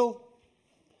the whistle.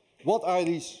 What are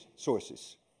these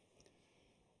sources?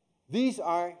 These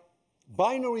are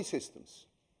binary systems.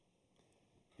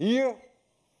 Here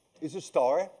is a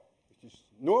star, which is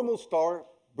a normal star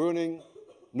burning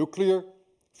nuclear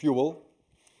fuel,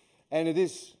 and it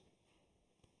is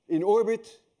in orbit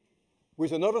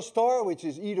with another star, which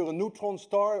is either a neutron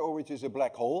star or which is a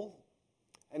black hole,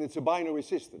 and it's a binary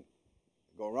system.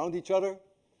 They go around each other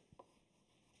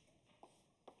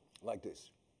like this.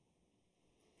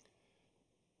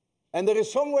 And there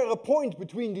is somewhere a point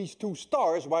between these two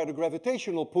stars where the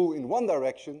gravitational pull in one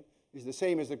direction is the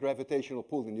same as the gravitational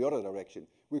pull in the other direction.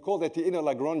 We call that the inner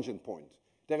Lagrangian point.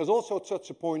 There is also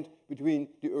such a point between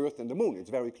the Earth and the Moon.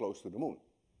 It's very close to the Moon,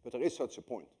 but there is such a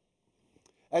point.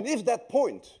 And if that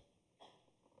point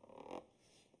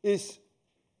is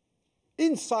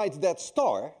inside that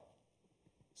star,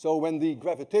 so when the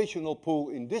gravitational pull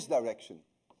in this direction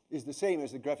is the same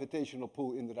as the gravitational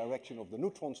pull in the direction of the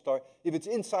neutron star, if it's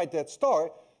inside that star,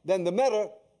 then the matter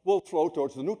will flow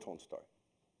towards the neutron star,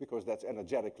 because that's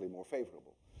energetically more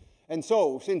favorable. And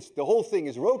so, since the whole thing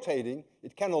is rotating,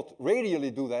 it cannot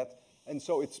radially do that, and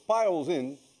so it spirals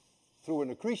in through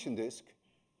an accretion disk,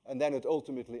 and then it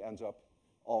ultimately ends up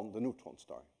on the neutron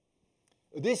star.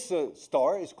 This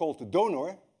star is called the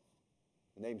donor.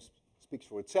 The name speaks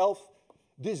for itself.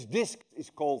 This disk is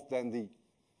called then the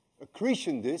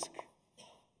accretion disk.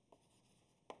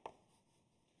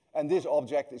 And this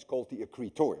object is called the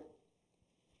accretor.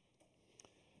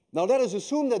 Now let us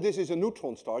assume that this is a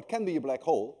neutron star. It can be a black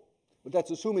hole, but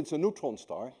let's assume it's a neutron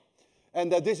star,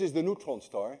 and that this is the neutron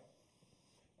star.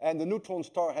 And the neutron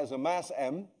star has a mass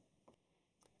m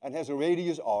and has a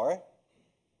radius r.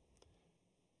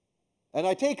 And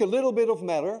I take a little bit of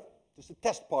matter, just a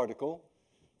test particle,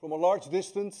 from a large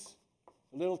distance,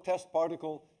 a little test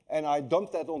particle, and I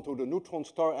dump that onto the neutron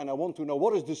star, and I want to know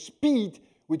what is the speed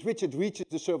with which it reaches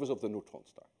the surface of the neutron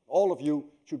star. All of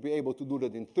you should be able to do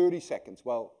that in 30 seconds.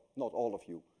 Well, not all of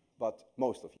you, but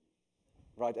most of you.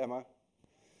 Right, Emma?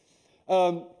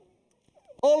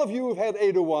 All of you who've had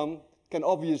 801 can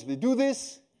obviously do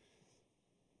this.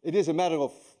 It is a matter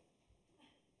of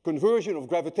conversion of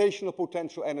gravitational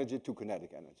potential energy to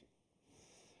kinetic energy.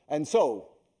 And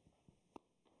so,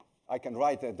 I can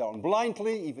write that down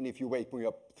blindly, even if you wake me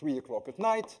up 3 o'clock at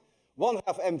night. 1/2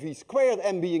 mv squared,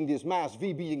 m being this mass,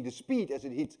 v being the speed as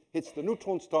it hits the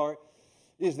neutron star,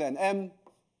 is then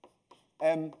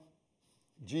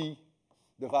mg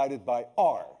divided by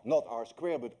r. Not r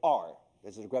squared, but r.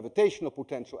 This is the gravitational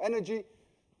potential energy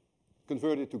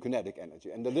converted to kinetic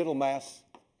energy. And the little mass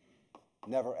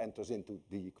never enters into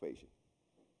the equation.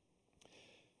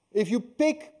 If you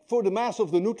pick for the mass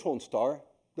of the neutron star,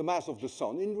 the mass of the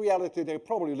sun, in reality they're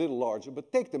probably a little larger,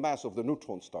 but take the mass of the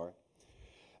neutron star,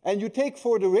 and you take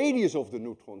for the radius of the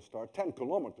neutron star 10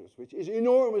 kilometers, which is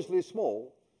enormously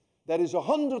small, that is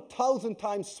 100,000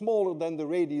 times smaller than the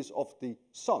radius of the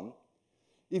sun.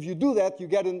 If you do that, you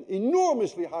get an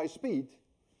enormously high speed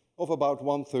of about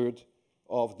 1/3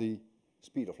 of the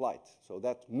speed of light. So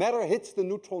that matter hits the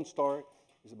neutron star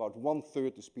is about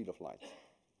 1/3 the speed of light,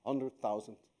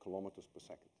 100,000 kilometers per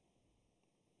second.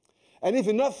 And if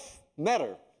enough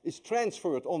matter is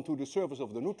transferred onto the surface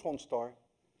of the neutron star,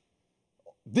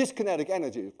 this kinetic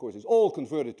energy, of course, is all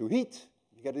converted to heat.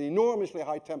 You get an enormously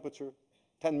high temperature,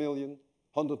 10 million,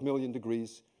 100 million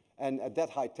degrees, and at that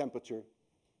high temperature,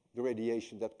 the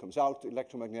radiation that comes out, the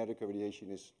electromagnetic radiation,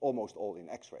 is almost all in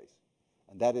X-rays.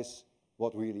 And that is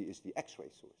what really is the X-ray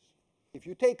source. If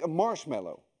you take a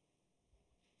marshmallow,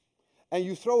 and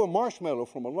you throw a marshmallow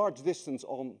from a large distance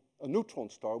on a neutron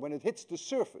star, when it hits the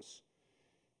surface,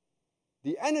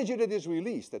 the energy that is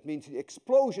released, that means the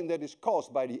explosion that is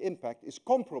caused by the impact, is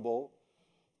comparable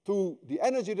to the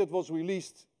energy that was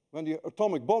released when the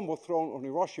atomic bomb was thrown on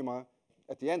Hiroshima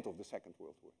at the end of the Second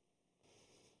World War.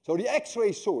 So the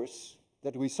X-ray source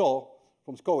that we saw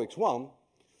from SCOX-1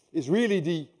 is really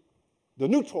the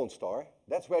neutron star.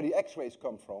 That's where the X-rays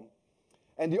come from.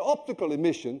 And the optical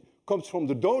emission comes from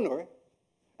the donor,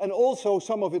 and also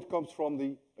some of it comes from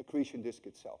the accretion disk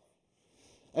itself.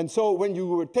 And so when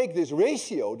you take this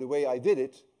ratio, the way I did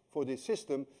it for this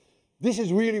system, this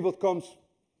is really what comes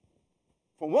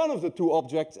from one of the two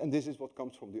objects, and this is what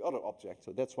comes from the other object.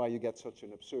 So that's why you get such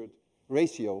an absurd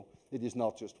ratio. It is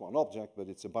not just one object, but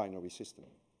it's a binary system.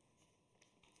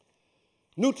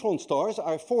 Neutron stars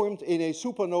are formed in a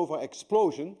supernova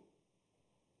explosion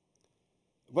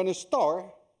when a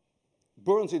star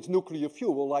burns its nuclear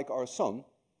fuel, like our sun.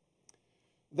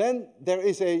 Then there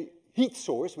is a heat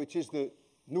source, which is the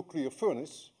nuclear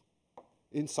furnace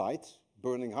inside,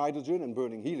 burning hydrogen and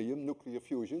burning helium, nuclear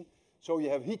fusion. So you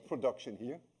have heat production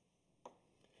here.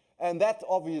 And that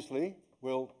obviously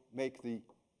will make the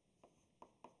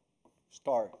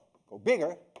star go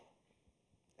bigger,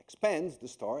 expands the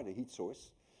star, the heat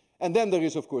source. And then there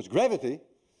is, of course, gravity,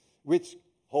 which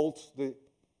holds the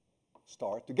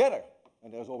star together.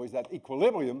 And there's always that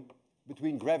equilibrium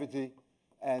between gravity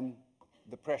and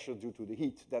the pressure due to the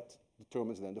heat that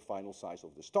determines then the final size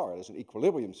of the star. There's an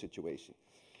equilibrium situation.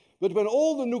 But when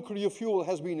all the nuclear fuel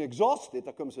has been exhausted,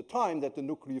 there comes a time that the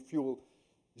nuclear fuel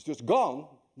is just gone,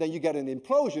 then you get an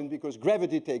implosion because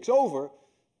gravity takes over.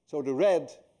 So the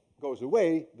red goes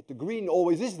away, but the green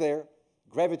always is there.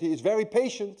 Gravity is very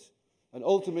patient, and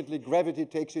ultimately gravity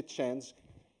takes its chance,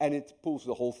 and it pulls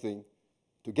the whole thing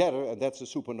together, and that's a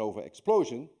supernova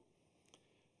explosion.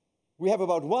 We have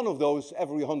about one of those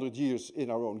every 100 years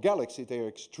in our own galaxy. They are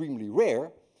extremely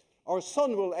rare. Our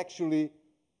sun will actually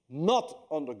not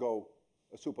undergo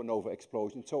a supernova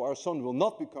explosion, so our sun will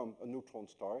not become a neutron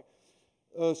star.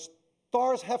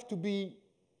 Stars have to be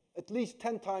at least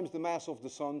 10 times the mass of the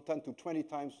sun, 10 to 20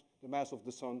 times the mass of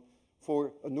the sun,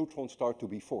 for a neutron star to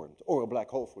be formed, or a black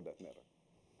hole for that matter.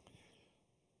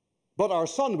 But our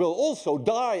sun will also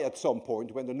die at some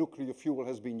point when the nuclear fuel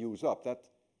has been used up. That is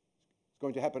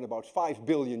going to happen about 5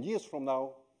 billion years from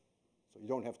now. So you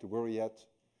don't have to worry yet.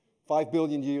 5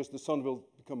 billion years, the sun will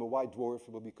become a white dwarf.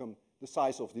 It will become the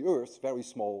size of the Earth, very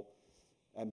small.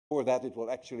 And before that, it will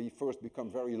actually first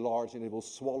become very large, and it will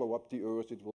swallow up the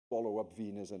Earth. It will swallow up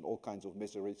Venus and all kinds of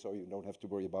misery, so you don't have to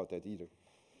worry about that either.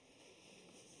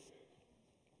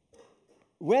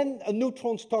 When a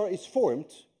neutron star is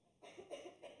formed,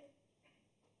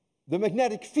 the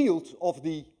magnetic field of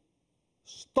the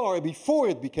star before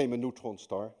it became a neutron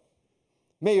star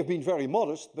may have been very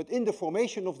modest, but in the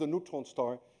formation of the neutron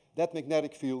star, that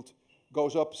magnetic field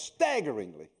goes up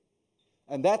staggeringly.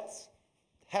 And that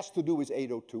has to do with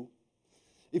 802.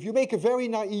 If you make a very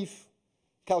naive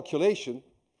calculation,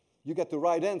 you get the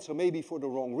right answer, maybe for the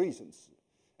wrong reasons.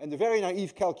 And the very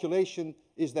naive calculation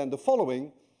is then the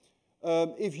following.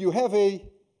 If you have a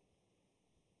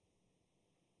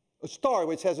star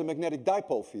which has a magnetic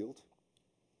dipole field,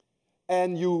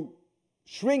 and you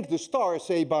shrink the star,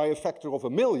 say, by a factor of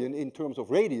 1,000,000 in terms of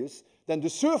radius, then the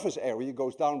surface area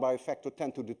goes down by a factor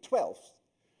 10 to the 12th.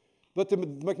 But the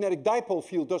magnetic dipole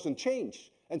field doesn't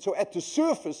change. And so at the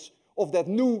surface of that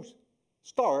new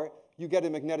star, you get a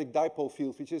magnetic dipole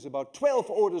field which is about 12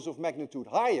 orders of magnitude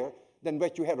higher than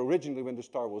what you had originally when the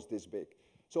star was this big.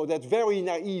 So that very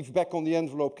naive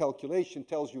back-on-the-envelope calculation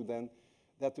tells you then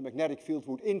that the magnetic field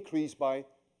would increase by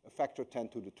a factor 10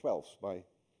 to the 12th, by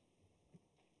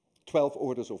 12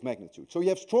 orders of magnitude. So you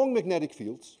have strong magnetic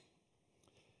fields.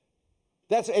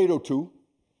 That's 802.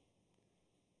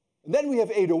 And then we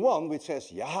have 801, which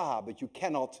says, yeah, but you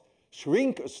cannot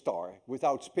shrink a star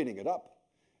without spinning it up.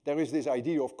 There is this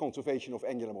idea of conservation of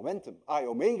angular momentum. I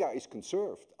omega is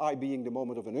conserved, I being the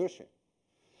moment of inertia.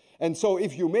 And so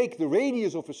if you make the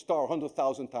radius of a star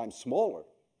 100,000 times smaller,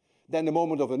 then the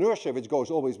moment of inertia, which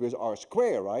goes always with r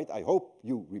squared, right? I hope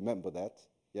you remember that.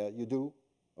 Yeah, you do?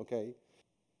 Okay.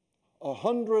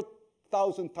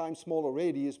 100,000 times smaller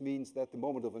radius means that the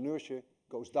moment of inertia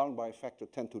goes down by a factor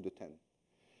 10 to the 10.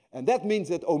 And that means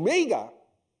that omega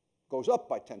goes up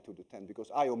by 10 to the 10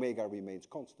 because I omega remains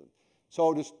constant.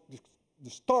 So the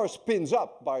star spins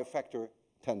up by a factor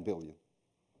 10 billion.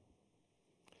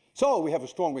 So we have a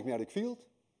strong magnetic field.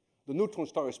 The neutron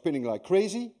star is spinning like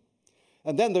crazy.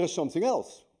 And then there is something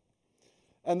else.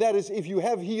 And that is if you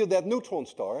have here that neutron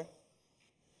star,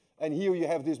 and here you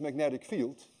have this magnetic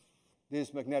field,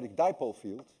 this magnetic dipole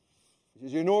field, which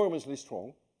is enormously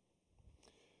strong,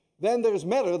 then there is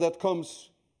matter that comes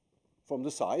from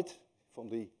the side, from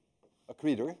the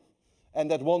accretor, and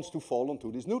that wants to fall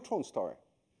onto this neutron star.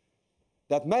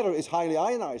 That matter is highly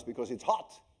ionized because it's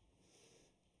hot.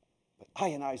 But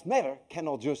ionized matter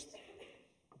cannot just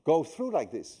go through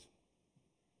like this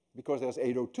because there's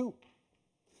 802.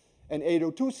 And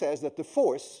 802 says that the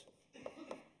force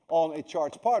on a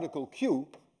charged particle Q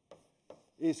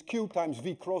is Q times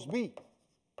V cross B.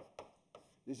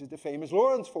 This is the famous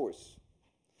Lorentz force.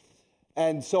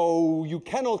 And so you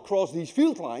cannot cross these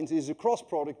field lines. It is a cross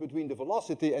product between the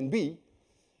velocity and B.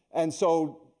 And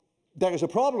so there is a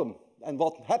problem. And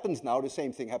what happens now, the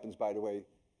same thing happens, by the way,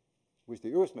 with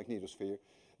the Earth's magnetosphere,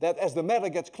 that as the matter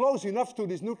gets close enough to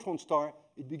this neutron star,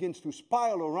 it begins to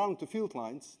spiral around the field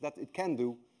lines that it can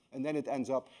do, and then it ends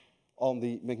up on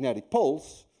the magnetic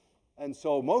poles. And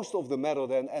so most of the matter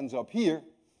then ends up here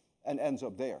and ends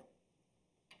up there.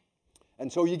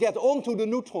 And so you get onto the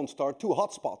neutron star two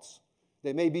hotspots.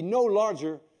 They may be no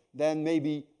larger than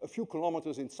maybe a few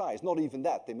kilometers in size, not even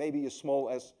that. They may be as small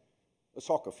as a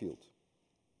soccer field.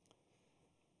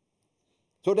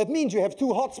 So that means you have two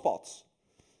hotspots.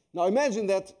 Now imagine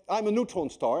that I'm a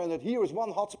neutron star and that here is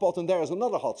one hotspot and there is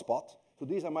another hotspot. So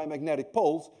these are my magnetic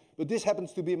poles, but this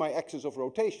happens to be my axis of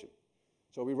rotation.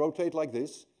 So we rotate like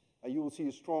this, and you will see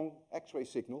a strong X-ray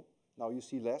signal. Now you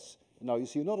see less, and now you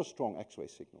see another strong X-ray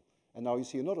signal. And now you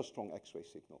see another strong X-ray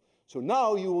signal. So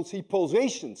now you will see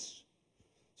pulsations.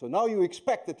 So now you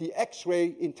expect that the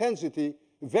X-ray intensity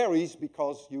varies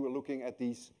because you are looking at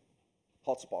these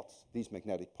hotspots, these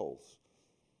magnetic poles.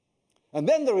 And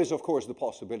then there is, of course, the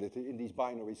possibility in these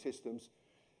binary systems,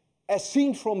 as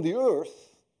seen from the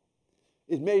Earth,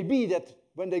 it may be that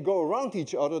when they go around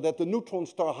each other, that the neutron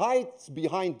star hides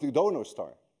behind the donor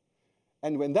star.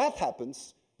 And when that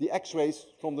happens, the X-rays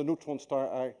from the neutron star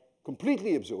are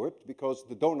completely absorbed because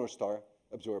the donor star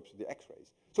absorbs the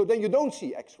X-rays. So then you don't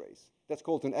see X-rays. That's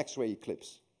called an X-ray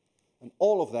eclipse. And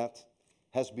all of that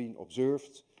has been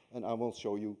observed, and I will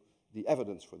show you the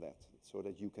evidence for that so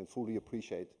that you can fully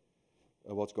appreciate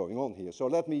what's going on here. So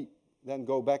let me then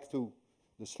go back to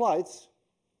the slides,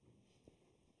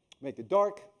 make it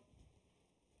dark,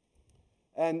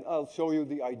 and I'll show you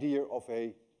the idea of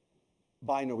a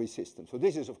binary system. So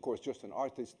this is, of course, just an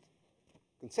artist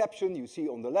conception. You see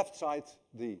on the left side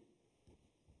the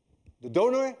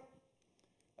donor,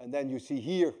 And then you see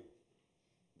here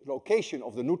the location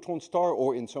of the neutron star,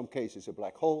 or in some cases a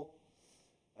black hole.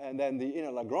 And then the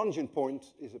inner Lagrangian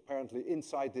point is apparently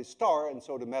inside this star, and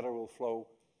so the matter will flow,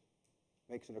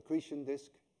 makes an accretion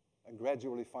disk, and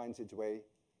gradually finds its way,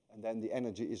 and then the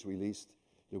energy is released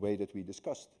the way that we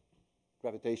discussed.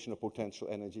 Gravitational potential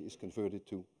energy is converted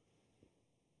to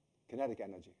kinetic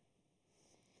energy.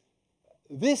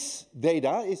 This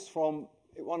data is from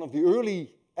one of the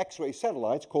early X-ray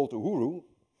satellites called Uhuru.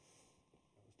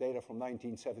 Data from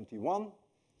 1971.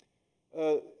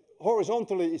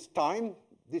 Horizontally is time.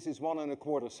 This is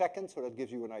 1¼ seconds, so that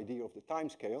gives you an idea of the time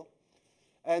scale.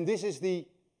 And this is the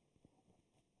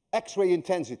X-ray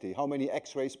intensity, how many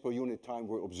X-rays per unit time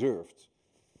were observed.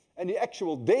 And the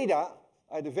actual data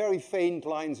are the very faint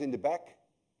lines in the back.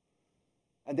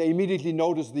 And they immediately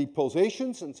noticed the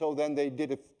pulsations, and so then they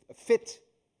did a fit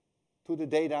to the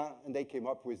data, and they came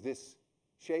up with this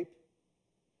shape.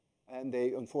 And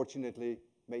they unfortunately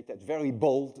made that very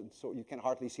bold, and so you can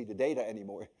hardly see the data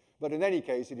anymore. But in any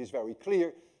case, it is very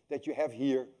clear that you have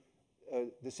here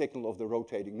the signal of the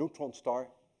rotating neutron star.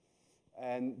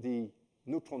 And the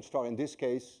neutron star in this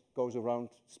case goes around,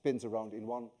 spins around in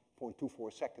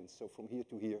 1.24 seconds. So from here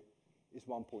to here is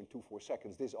 1.24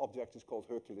 seconds. This object is called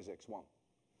Hercules X1.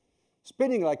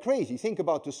 Spinning like crazy. Think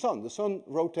about the sun. The sun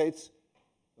rotates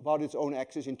about its own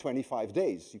axis in 25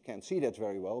 days. You can't see that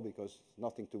very well because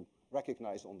nothing to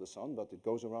recognize on the sun, but it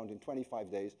goes around in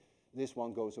 25 days. This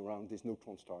one goes around, this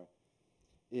neutron star,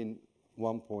 in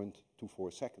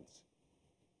 1.24 seconds.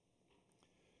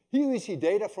 Here we see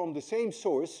data from the same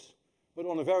source, but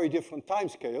on a very different time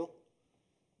scale.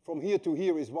 From here to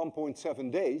here is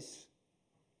 1.7 days.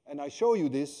 And I show you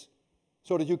this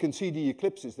so that you can see the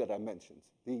eclipses that I mentioned,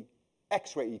 the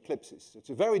X-ray eclipses. It's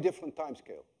a very different time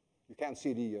scale. You can't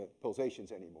see the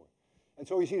pulsations anymore. And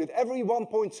so you see that every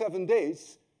 1.7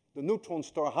 days, the neutron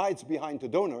star hides behind the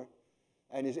donor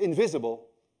and is invisible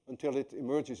until it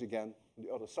emerges again on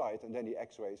the other side, and then the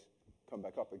X-rays come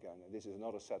back up again. And this is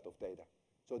another set of data.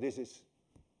 So this is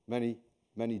many,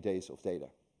 many days of data.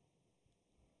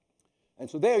 And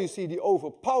so there you see the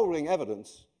overpowering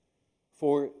evidence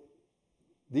for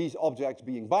these objects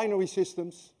being binary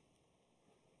systems.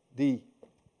 The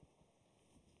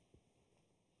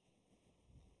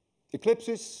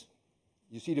eclipses,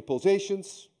 you see the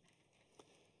pulsations,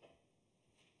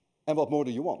 and what more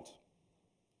do you want?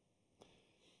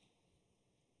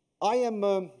 I am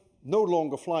no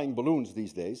longer flying balloons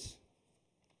these days.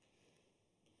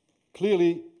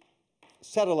 Clearly,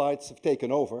 satellites have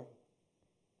taken over.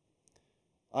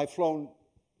 I've flown,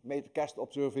 made guest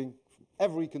observing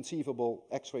every conceivable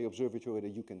X-ray observatory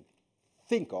that you can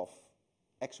think of.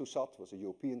 Exosat was a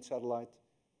European satellite,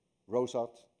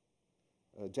 Rosat,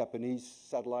 Japanese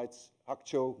satellites,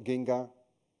 Hakucho, Ginga,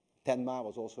 Tenma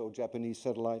was also a Japanese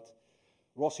satellite,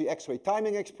 Rossi X-ray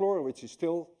Timing Explorer, which is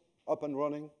still up and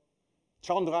running,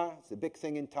 Chandra, it's the big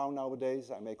thing in town nowadays.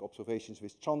 I make observations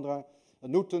with Chandra.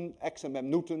 Newton, XMM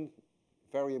Newton,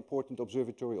 very important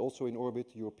observatory, also in orbit,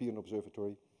 European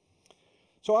observatory.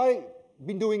 So I've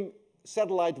been doing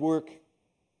satellite work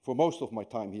for most of my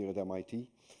time here at MIT.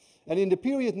 And in the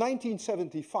period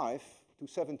 1975 to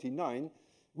 79,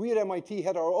 we at MIT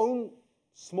had our own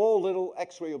small little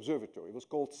X-ray observatory. It was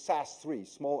called SAS-3,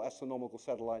 Small Astronomical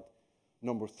Satellite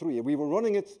number 3. And we were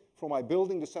running it from my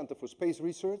building, the Center for Space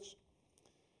Research.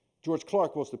 George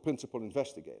Clark was the principal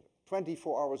investigator.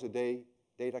 24 hours a day,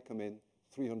 data come in,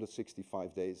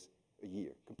 365 days a year.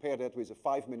 Compare that with a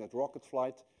 5-minute rocket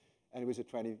flight and with a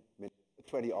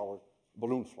 20-hour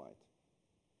balloon flight.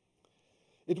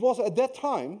 It was at that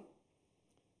time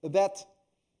that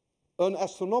an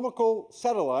astronomical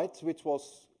satellite, which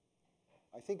was,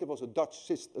 I think it was a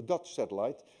Dutch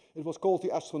satellite, it was called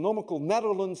the Astronomical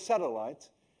Netherlands Satellite.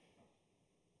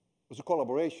 It was a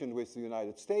collaboration with the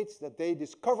United States that they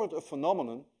discovered a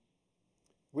phenomenon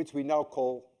which we now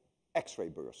call X-ray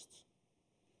bursts.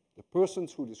 The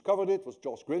persons who discovered it was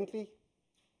Josh Grindley,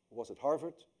 who was at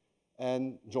Harvard,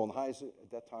 and John Heise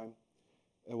at that time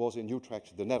was in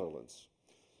Utrecht, the Netherlands.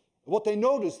 What they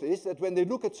noticed is that when they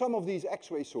look at some of these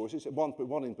X-ray sources,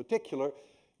 one in particular,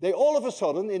 they all of a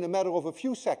sudden, in a matter of a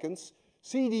few seconds,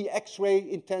 see the X-ray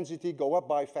intensity go up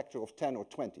by a factor of 10 or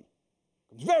 20.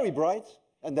 It's very bright,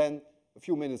 and then a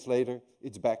few minutes later,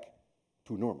 it's back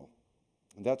to normal.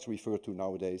 And that's referred to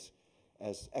nowadays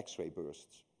as X-ray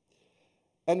bursts.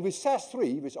 And with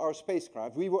SAS-3, with our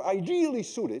spacecraft, we were ideally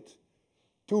suited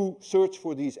to search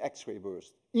for these X-ray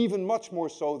bursts, even much more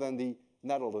so than the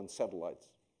Netherlands satellites.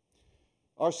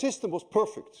 Our system was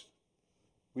perfect.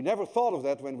 We never thought of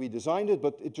that when we designed it,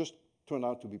 but it just turned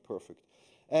out to be perfect.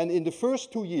 And in the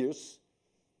first 2 years,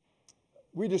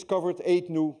 we discovered 8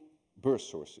 new burst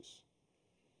sources.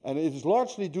 And it is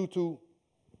largely due to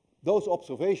those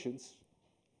observations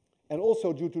and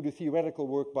also due to the theoretical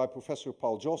work by Professor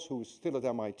Paul Joss, who is still at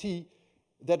MIT,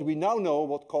 that we now know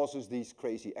what causes these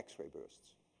crazy X-ray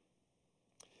bursts.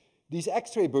 These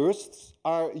X-ray bursts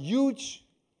are huge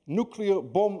nuclear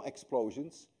bomb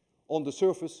explosions on the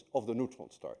surface of the neutron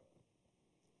star.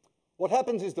 What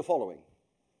happens is the following.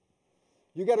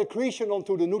 You get accretion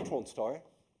onto the neutron star,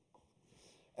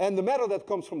 and the matter that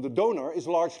comes from the donor is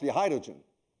largely hydrogen,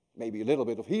 maybe a little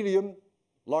bit of helium,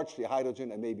 largely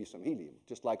hydrogen, and maybe some helium,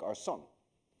 just like our sun.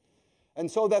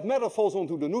 And so that matter falls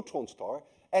onto the neutron star,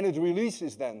 and it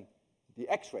releases then the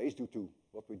X-rays due to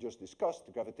what we just discussed.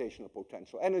 The gravitational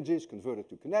potential energy is converted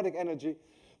to kinetic energy.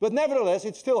 But nevertheless,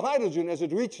 it's still hydrogen as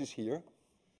it reaches here.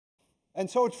 And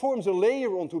so it forms a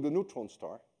layer onto the neutron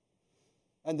star.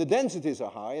 And the densities are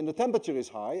high, and the temperature is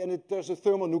high, and there's a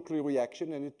thermonuclear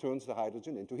reaction, and it turns the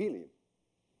hydrogen into helium.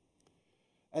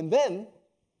 And then,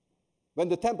 when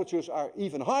the temperatures are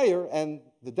even higher and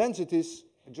the densities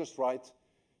are just right,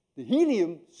 the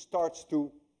helium starts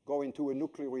to go into a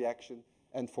nuclear reaction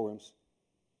and forms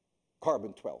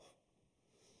carbon-12.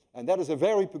 And that is a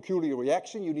very peculiar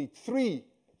reaction. You need 3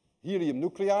 helium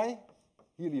nuclei,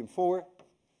 helium-4,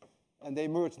 and they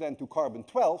merge then to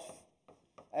carbon-12,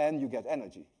 and you get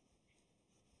energy.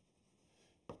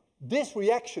 This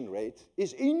reaction rate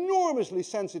is enormously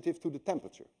sensitive to the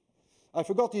temperature. I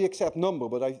forgot the exact number,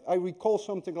 but I recall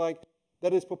something like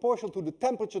that is proportional to the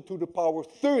temperature to the power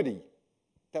 30.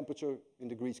 Temperature in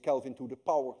degrees Kelvin to the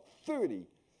power 30.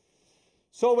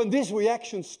 So when this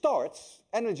reaction starts,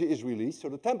 energy is released, so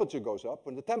the temperature goes up.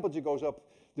 When the temperature goes up,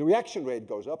 the reaction rate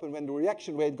goes up, and when the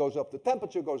reaction rate goes up, the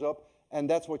temperature goes up, and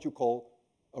that's what you call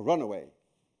a runaway.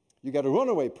 You get a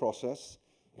runaway process,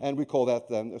 and we call that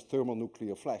then a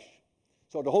thermonuclear flash.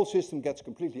 So the whole system gets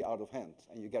completely out of hand,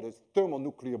 and you get a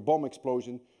thermonuclear bomb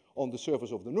explosion on the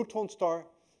surface of the neutron star,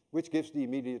 which gives the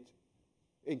immediate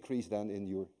increase then in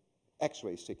your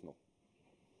X-ray signal.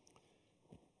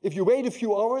 If you wait a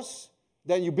few hours,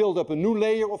 then you build up a new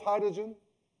layer of hydrogen,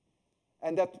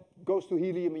 and that goes to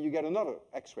helium, and you get another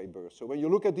X-ray burst. So when you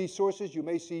look at these sources, you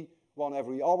may see one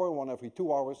every hour, one every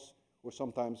 2 hours, or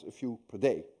sometimes a few per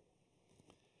day.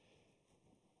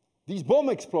 These bomb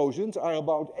explosions are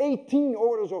about 18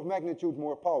 orders of magnitude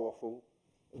more powerful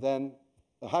than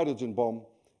a hydrogen bomb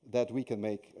that we can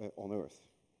make on Earth.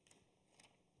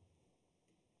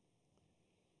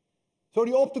 So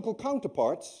the optical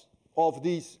counterparts of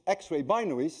these X-ray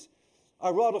binaries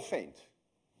are rather faint.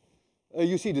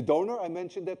 You see the donor, I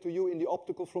mentioned that to you in the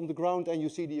optical from the ground, and you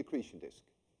see the accretion disk.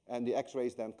 And the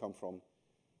X-rays then come from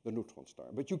the neutron star.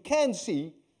 But you can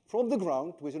see from the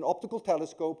ground, with an optical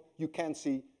telescope, you can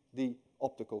see the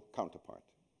optical counterpart.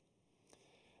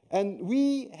 And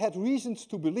we had reasons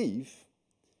to believe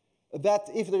that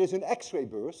if there is an X-ray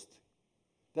burst,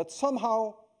 that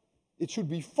somehow it should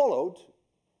be followed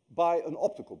by an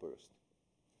optical burst.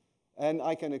 And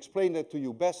I can explain that to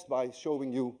you best by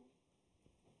showing you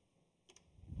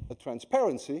a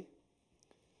transparency.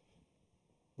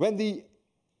 When the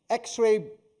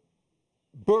X-ray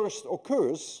burst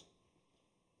occurs,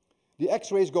 the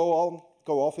X-rays go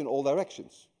off in all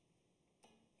directions.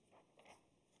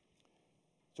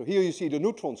 So here you see the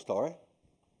neutron star,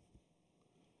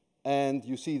 and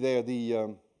you see there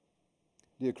the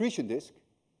accretion disk.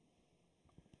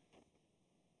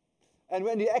 And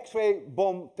when the X-ray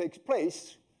bomb takes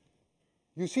place,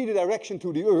 you see the direction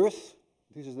to the Earth.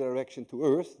 This is the direction to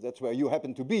Earth. That's where you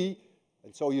happen to be.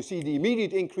 And so you see the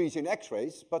immediate increase in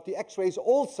X-rays, but the X-rays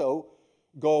also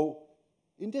go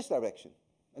in this direction.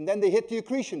 And then they hit the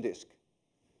accretion disk.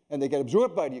 And they get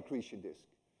absorbed by the accretion disk.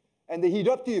 And they heat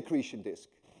up the accretion disk.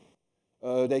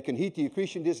 They can heat the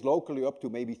accretion disk locally up to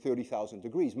maybe 30,000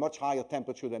 degrees, much higher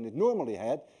temperature than it normally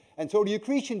had. And so the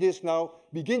accretion disk now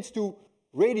begins to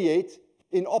radiate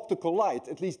in optical light,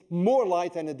 at least more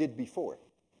light than it did before.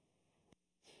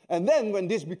 And then when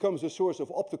this becomes a source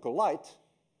of optical light,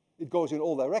 it goes in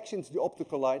all directions, the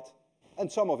optical light, and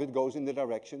some of it goes in the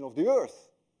direction of the Earth.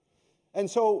 And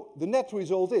so the net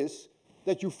result is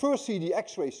that you first see the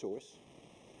X-ray source,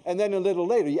 and then a little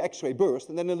later the X-ray burst,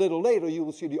 and then a little later you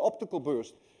will see the optical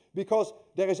burst, because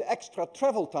there is extra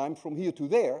travel time from here to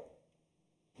there.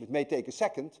 It may take a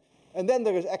second, and then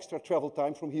there is extra travel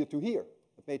time from here to here.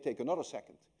 It may take another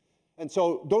second. And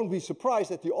so don't be surprised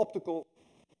that the optical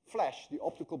flash, the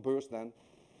optical burst then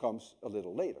comes a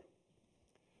little later.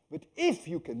 But if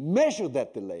you can measure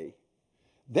that delay,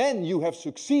 then you have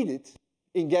succeeded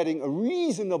in getting a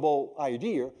reasonable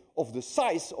idea of the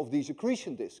size of these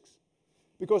accretion disks.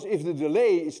 Because if the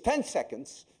delay is 10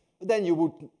 seconds, then you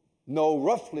would know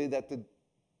roughly that the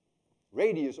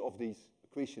radius of these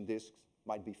accretion disks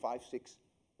might be 5, 6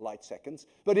 light seconds.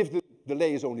 But if the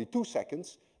delay is only 2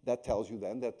 seconds, that tells you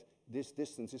then that this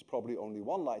distance is probably only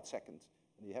 1 light second.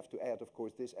 And you have to add, of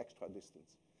course, this extra distance.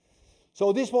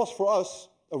 So this was for us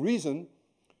a reason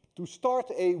to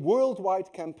start a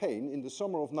worldwide campaign in the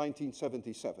summer of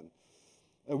 1977.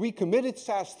 We committed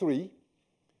SAS3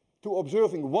 to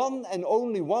observing one and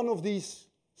only one of these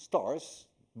stars,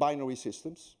 binary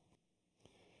systems.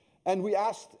 And we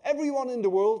asked everyone in the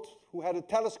world who had a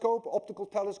telescope, optical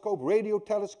telescope, radio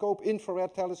telescope,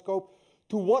 infrared telescope,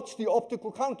 to watch the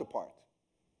optical counterpart.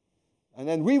 And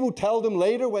then we would tell them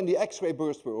later when the X-ray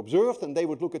bursts were observed, and they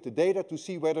would look at the data to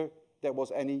see whether there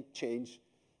was any change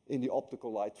in the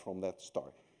optical light from that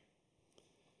star.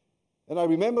 And I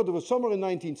remember there was summer in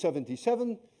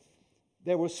 1977.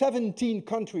 There were 17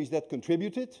 countries that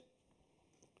contributed.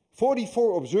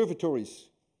 44 observatories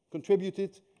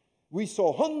contributed. We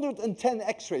saw 110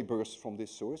 X-ray bursts from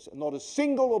this source, and not a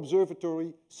single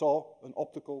observatory saw an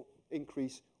optical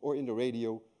increase or in the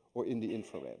radio or in the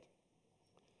infrared.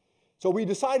 So we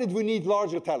decided we need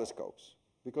larger telescopes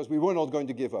because we were not going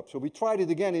to give up. So we tried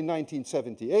it again in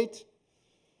 1978,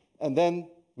 and then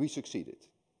we succeeded.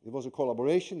 It was a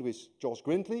collaboration with Josh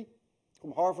Grindley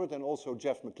from Harvard and also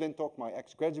Jeff McClintock, my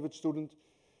ex-graduate student,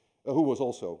 who was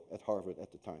also at Harvard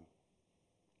at the time.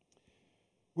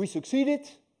 We succeeded.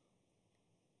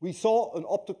 We saw an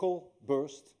optical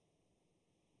burst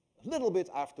a little bit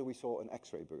after we saw an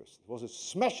X-ray burst. It was a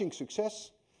smashing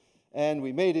success, and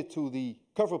we made it to the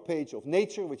cover page of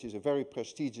Nature, which is a very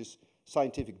prestigious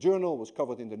scientific journal. It was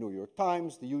covered in the New York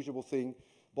Times, the usual thing,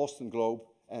 Boston Globe,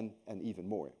 and even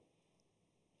more.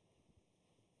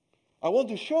 I want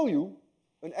to show you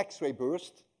an X-ray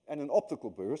burst and an optical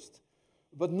burst,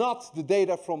 but not the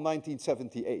data from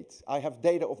 1978. I have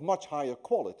data of much higher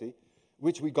quality,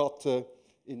 which we got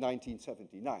in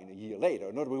 1979, a year later.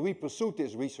 In other words, we pursued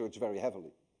this research very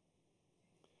heavily.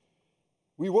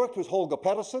 We worked with Holger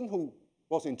Pedersen, who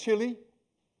was in Chile,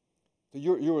 the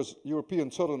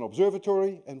European Southern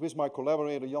Observatory, and with my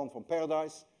collaborator Jan van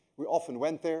Paradise. We often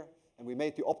went there, and we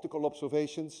made the optical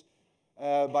observations.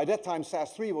 By that time,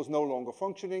 SAS3 was no longer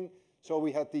functioning, so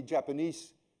we had the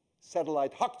Japanese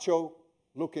satellite Hakuchou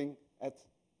looking at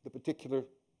the particular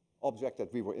object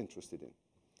that we were interested in.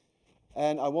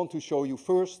 And I want to show you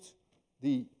first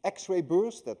the X-ray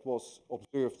burst that was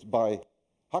observed by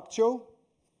Hakuchou.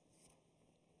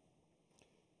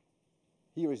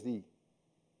 Here is the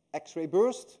X-ray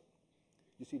burst.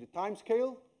 You see the time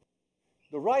scale.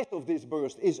 The rise of this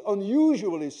burst is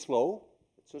unusually slow.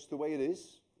 It's just the way it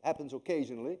is. Happens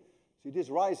occasionally. See, this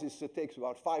rise takes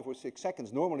about 5 or 6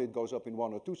 seconds. Normally it goes up in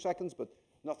 1 or 2 seconds, but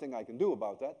nothing I can do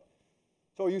about that.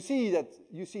 So you see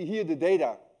here the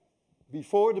data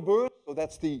before the burst. So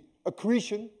that's the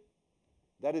accretion.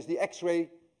 That is the X-ray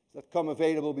that come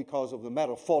available because of the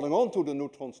matter falling onto the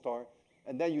neutron star.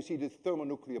 And then you see the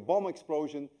thermonuclear bomb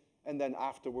explosion. And then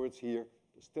afterwards here,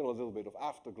 there's still a little bit of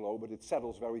afterglow, but it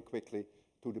settles very quickly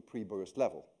to the pre-burst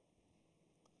level.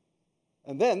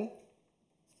 And then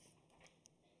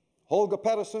Holger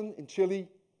Pedersen in Chile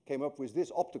came up with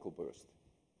this optical burst.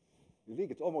 You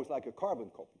think it's almost like a carbon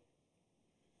copy.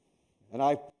 And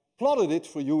I plotted it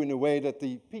for you in a way that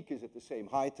the peak is at the same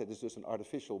height. That is just an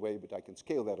artificial way, but I can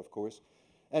scale that, of course.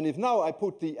 And if now I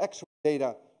put the X-ray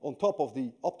data on top of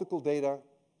the optical data,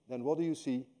 then what do you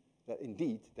see? That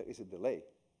indeed there is a delay.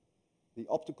 The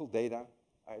optical data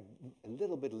are a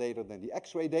little bit later than the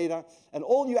X-ray data, and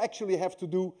all you actually have to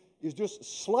do is just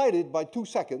slide it by 2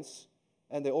 seconds,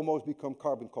 and they almost become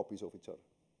carbon copies of each other.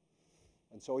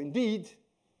 And so indeed,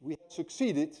 we have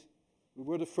succeeded. We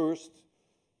were the first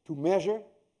to measure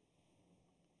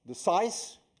the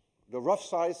size, the rough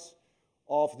size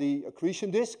of the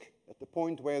accretion disk at the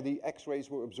point where the X-rays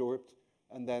were absorbed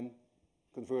and then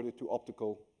converted to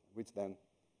optical, which then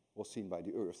was seen by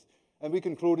the Earth. And we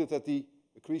concluded that the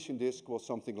accretion disk was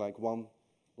something like 1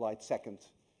 light second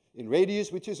in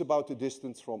radius, which is about the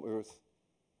distance from Earth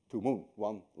to Moon,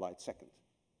 1 light second.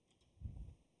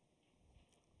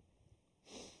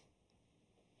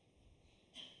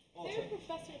 Is there a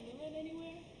Professor Lewin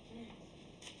anywhere?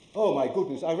 Oh my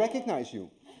goodness, I recognize you.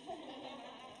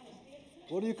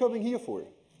 What are you coming here for?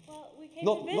 Well, we came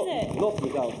to visit. Not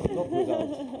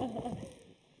without.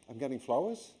 I'm getting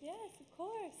flowers? Yes, of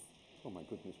course. Oh my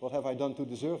goodness, what have I done to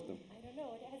deserve them? I don't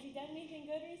know. Has he done anything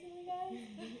good recently, guys?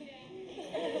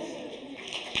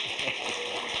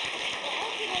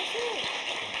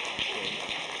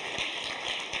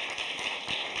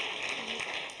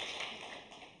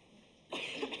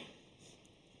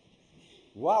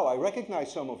 Wow, I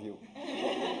recognize some of you.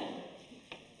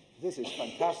 This is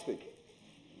fantastic.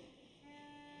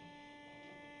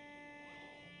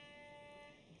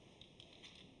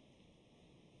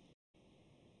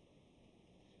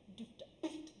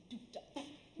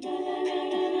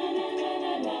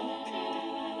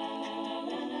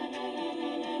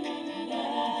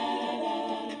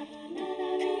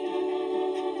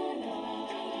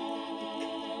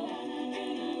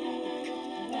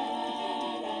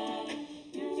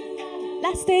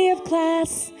 Last day of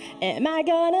class, am I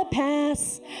gonna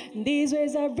pass? These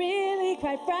waves are really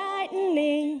quite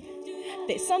frightening.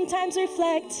 They sometimes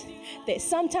reflect, they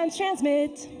sometimes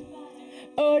transmit,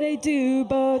 or they do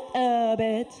both a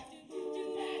bit.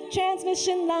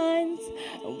 Transmission lines,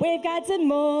 waveguides and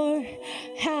more.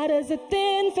 How does a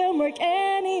thin film work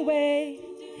anyway?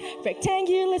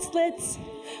 Rectangular slits,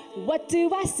 what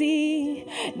do I see?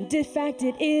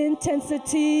 Diffracted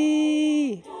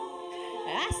intensity.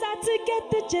 I start to get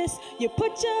the gist. You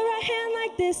put your right hand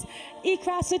like this, E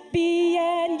cross with B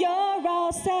and you're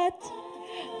all set.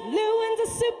 Lewin's a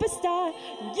superstar,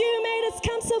 you made us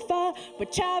come so far. We're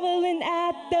traveling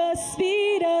at the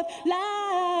speed of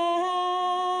light.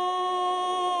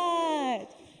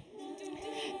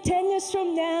 10 years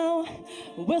from now,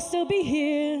 we'll still be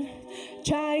here,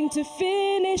 trying to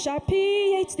finish our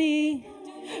PhD.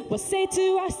 We'll say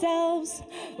to ourselves,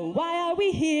 why are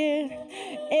we here?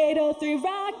 803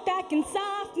 rock back in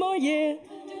sophomore year.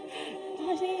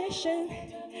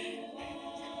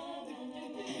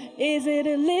 Is it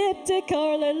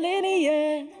elliptical or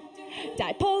linear?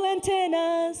 Dipole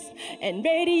antennas and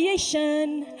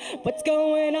radiation. What's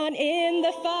going on in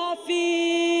the far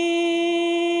field?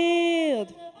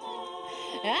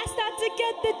 I start to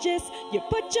get the gist. You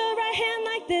put your right hand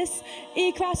like this,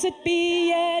 E cross with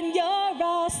B and you're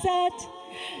all set.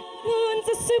 Lewin's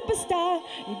a superstar,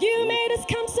 you made us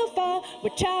come so far.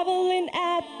 We're traveling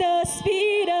at the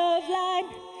speed of light.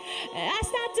 I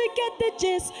start to get the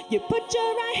gist. You put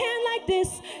your right hand like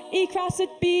this, E cross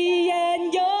with B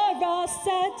and you're all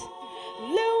set.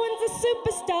 Lewin's a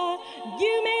superstar,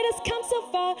 you made us come so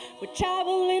far. We're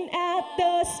traveling at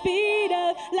the speed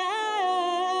of light.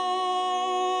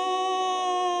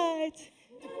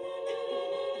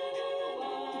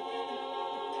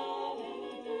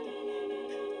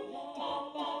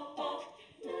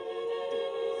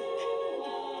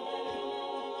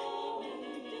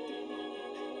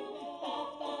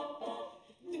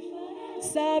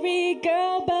 Sorry,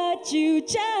 girl, but you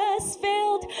just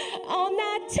failed on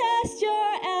that test. Your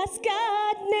ass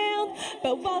got nailed.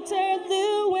 But Walter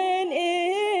Lewin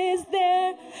is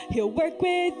there. He'll work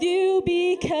with you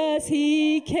because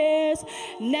he cares.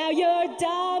 Now you're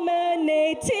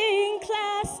dominating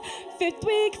class. 5th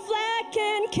week flat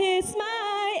can kiss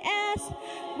my ass.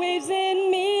 Waves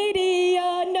in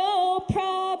media, no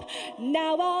prob.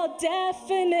 Now I'll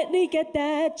definitely get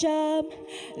that job.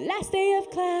 Last day of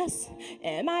class,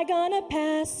 am I gonna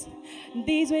pass?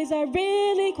 These waves are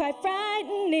really quite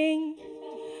frightening.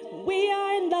 We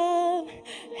are in love,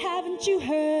 haven't you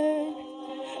heard?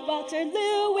 Walter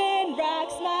Lewin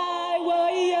rocks my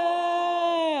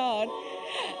world.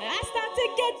 I start to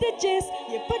get the gist.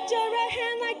 You put your right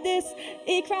hand like this,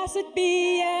 E cross with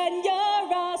B and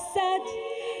you're all set.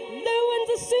 Lewin's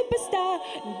a superstar,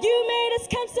 you made us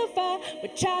come so far.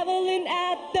 We're traveling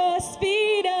at the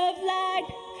speed of light.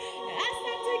 I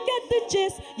start to get the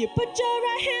gist. You put your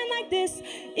right hand like this,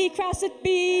 E cross with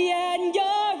B and you're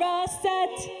all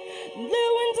set.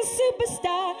 Lewin's a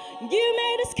superstar, you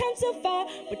made us come so far.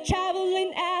 We're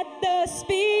traveling at the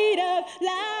speed of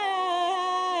light.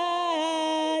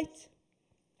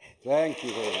 Thank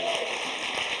you very much.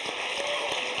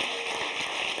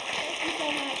 Thank you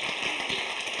so much.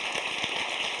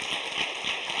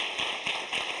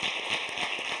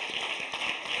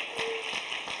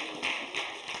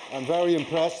 I'm very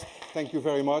impressed. Thank you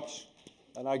very much.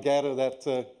 And I gather that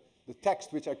the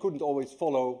text, which I couldn't always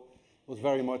follow, was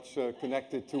very much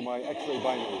connected to my X-ray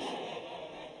binaries.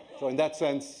 So in that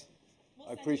sense,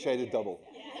 I appreciate it double.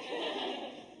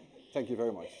 Thank you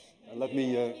very much. And let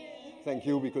me thank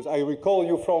you, because I recall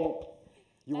you from,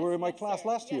 you were in my class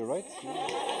last year, right?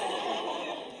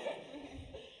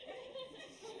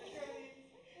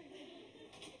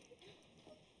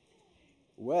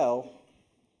 Well,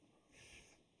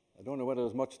 I don't know whether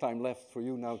there's much time left for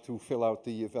you now to fill out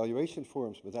the evaluation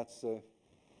forms, but that's the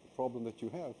problem that you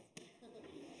have.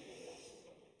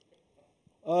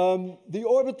 The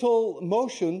orbital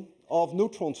motion of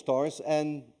neutron stars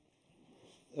and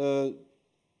the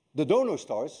donor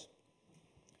stars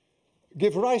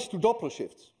give rise to Doppler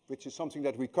shifts, which is something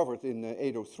that we covered in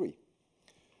 803.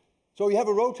 So you have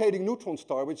a rotating neutron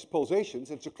star with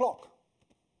pulsations. It's a clock.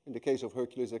 In the case of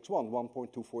Hercules X1,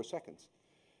 1.24 seconds.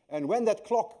 And when that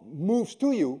clock moves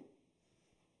to you,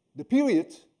 the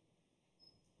period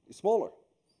is smaller,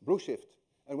 blue shift.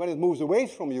 And when it moves away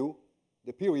from you,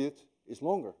 the period is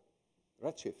longer,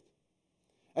 red shift.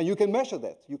 And you can measure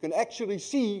that. You can actually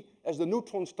see, as the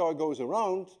neutron star goes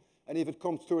around, and if it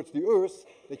comes towards the Earth,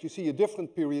 that you see a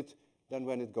different period than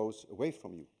when it goes away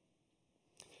from you.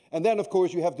 And then, of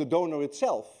course, you have the donor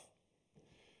itself.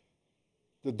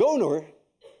 The donor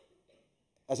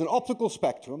as an optical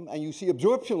spectrum, and you see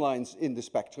absorption lines in the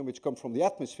spectrum which come from the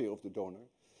atmosphere of the donor,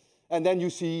 and then you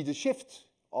see the shift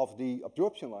of the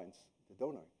absorption lines, the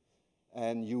donor.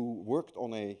 And you worked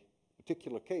on a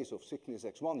particular case of Cygnus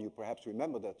X1, you perhaps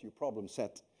remember that, your problem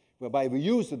set, whereby we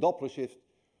used the Doppler shift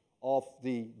of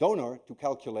the donor to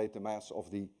calculate the mass of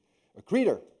the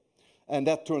accretor. And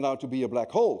that turned out to be a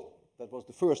black hole. That was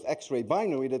the first X-ray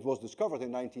binary that was discovered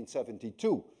in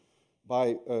 1972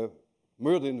 by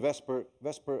Murden,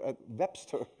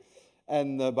 Webster,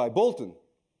 and by Bolton.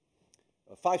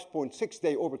 A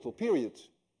 5.6-day orbital period.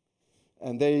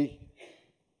 And they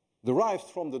derived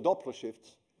from the Doppler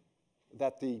shift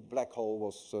that the black hole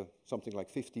was something like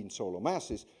 15 solar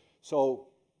masses. So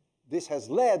this has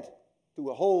led to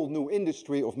a whole new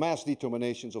industry of mass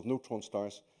determinations of neutron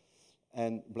stars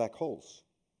and black holes.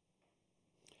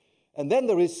 And then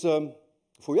there is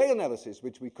Fourier analysis,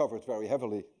 which we covered very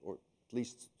heavily, or at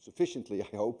least sufficiently,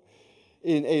 I hope,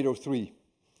 in 803,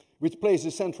 which plays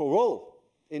a central role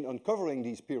in uncovering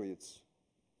these periods.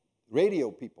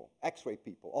 Radio people, X-ray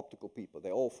people, optical people,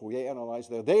 they all Fourier analyze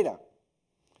their data.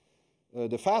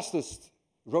 The fastest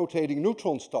rotating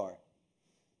neutron star,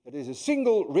 that is a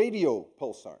single radio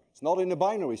pulsar. It's not in a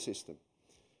binary system.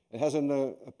 It has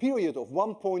a period of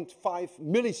 1.5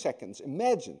 milliseconds.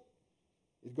 Imagine,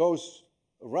 it goes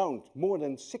around more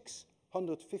than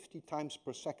 650 times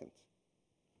per second.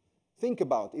 Think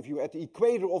about if you're at the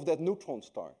equator of that neutron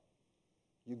star,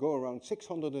 you go around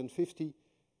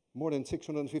more than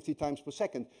 650 times per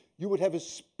second, you would have a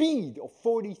speed of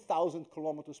 40,000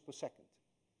 kilometers per second.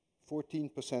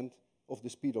 14% of the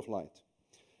speed of light.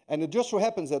 And it just so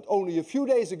happens that only a few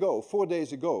days ago, 4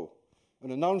 days ago,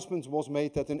 an announcement was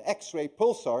made that an X-ray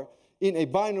pulsar in a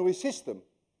binary system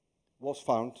was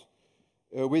found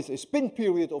with a spin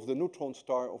period of the neutron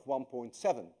star of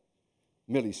 1.7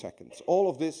 milliseconds. All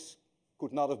of this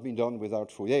could not have been done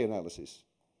without Fourier analysis.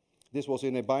 This was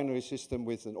in a binary system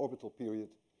with an orbital period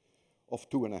of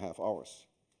 2.5 hours.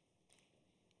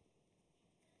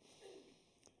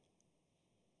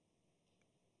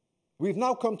 We've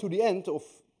now come to the end of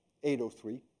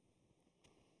 803.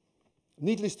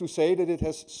 Needless to say that it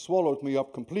has swallowed me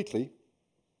up completely.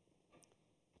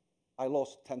 I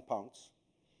lost 10 pounds.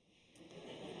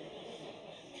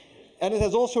 And it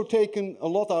has also taken a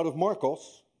lot out of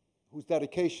Marcos, whose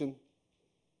dedication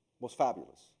was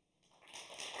fabulous.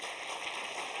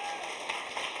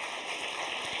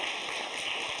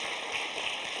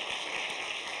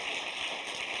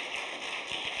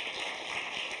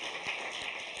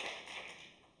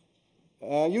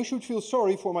 You should feel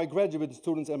sorry for my graduate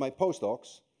students and my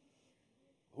postdocs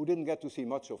who didn't get to see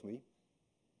much of me.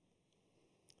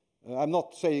 I'm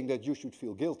not saying that you should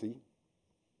feel guilty,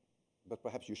 but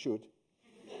perhaps you should.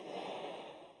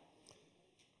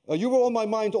 You were on my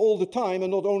mind all the time,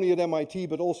 and not only at MIT,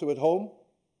 but also at home,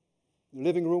 in the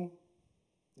living room,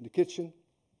 in the kitchen,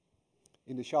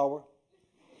 in the shower,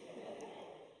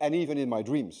 and even in my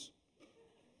dreams.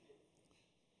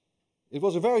 It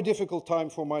was a very difficult time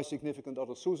for my significant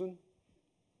other, Susan,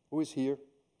 who is here.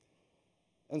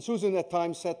 And Susan at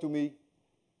times said to me, it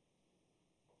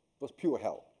was pure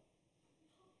hell.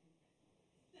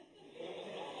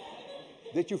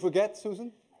 Did you forget,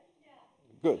 Susan? Yeah.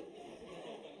 Good.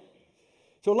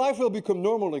 So life will become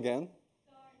normal again.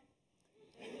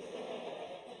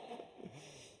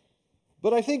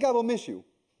 But I think I will miss you.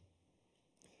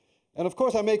 And of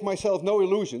course I make myself no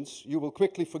illusions. You will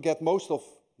quickly forget most of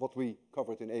what we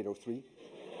covered in 803.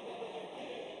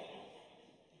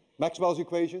 Maxwell's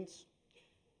equations,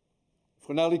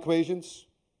 Fresnel equations,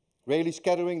 Rayleigh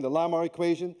scattering, the Lamar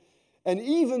equation, and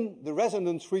even the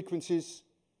resonance frequencies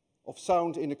of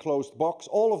sound in a closed box.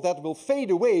 All of that will fade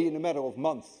away in a matter of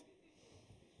months.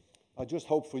 I just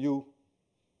hope for you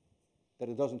that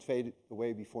it doesn't fade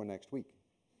away before next week.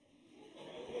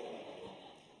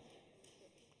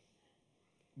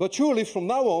 But surely from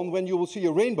now on, when you will see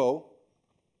a rainbow,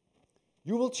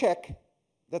 you will check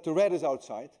that the red is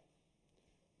outside.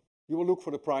 You will look for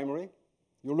the primary.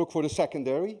 You will look for the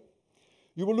secondary.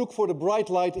 You will look for the bright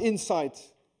light inside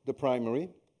the primary.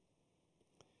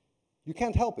 You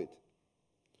can't help it.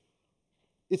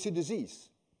 It's a disease.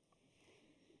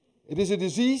 It is a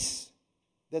disease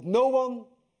that no one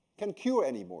can cure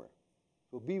anymore.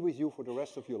 It will be with you for the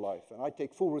rest of your life, and I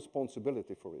take full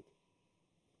responsibility for it.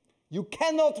 You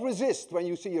cannot resist when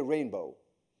you see a rainbow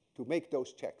to make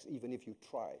those checks, even if you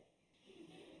try.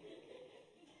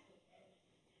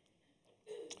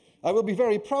 I will be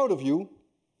very proud of you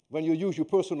when you use your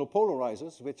personal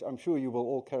polarizers, which I'm sure you will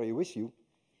all carry with you,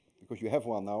 because you have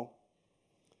one now,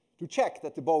 to check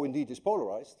that the bow indeed is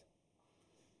polarized.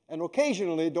 And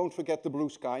occasionally, don't forget the blue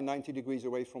sky, 90 degrees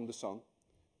away from the sun,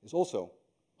 is also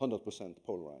 100%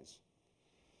 polarized.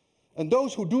 And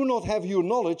those who do not have your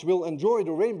knowledge will enjoy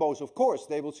the rainbows, of course.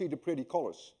 They will see the pretty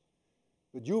colors.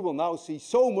 But you will now see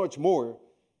so much more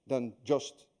than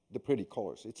just the pretty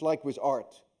colors. It's like with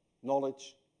art.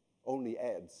 Knowledge only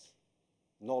adds.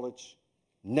 Knowledge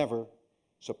never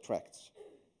subtracts.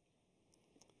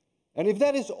 And if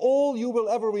that is all you will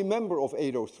ever remember of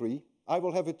 803, I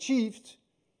will have achieved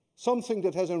something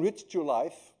that has enriched your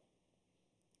life,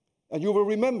 and you will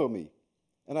remember me.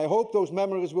 And I hope those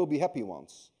memories will be happy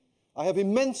ones. I have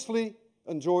immensely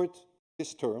enjoyed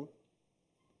this term.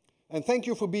 And thank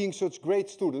you for being such great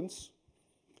students.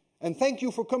 And thank you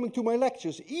for coming to my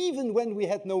lectures, even when we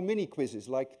had no mini quizzes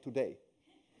like today.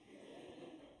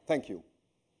 Thank you.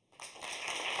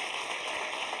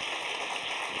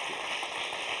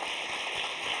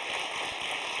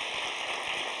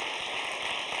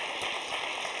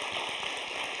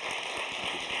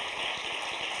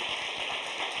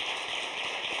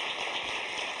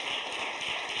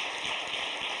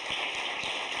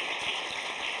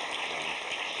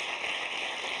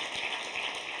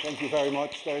 Thank you very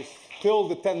much. There's still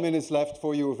the 10 minutes left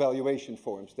for your evaluation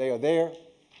forms. They are there,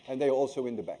 and they are also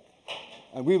in the back.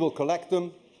 And we will collect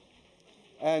them,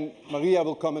 and Maria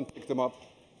will come and pick them up.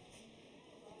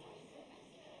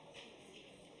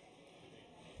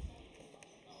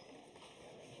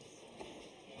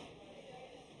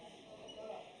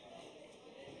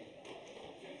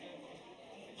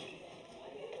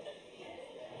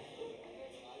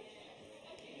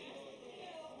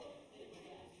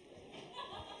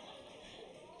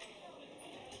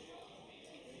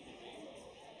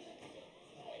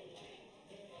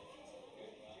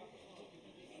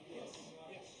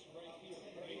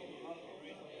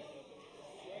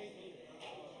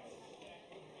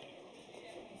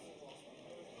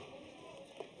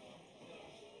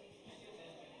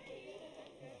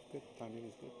 Good, timing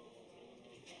is good.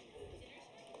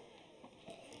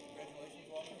 Congratulations,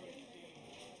 Walter.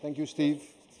 Thank you, Steve.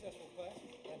 Successful class.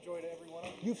 I enjoyed every one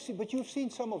of them. You've seen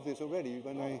some of this already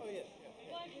when Oh, yeah.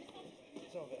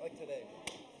 Some of it, like today.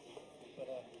 But,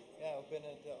 yeah, I've been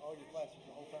at all your classes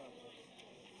the whole time.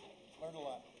 Learned a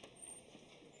lot.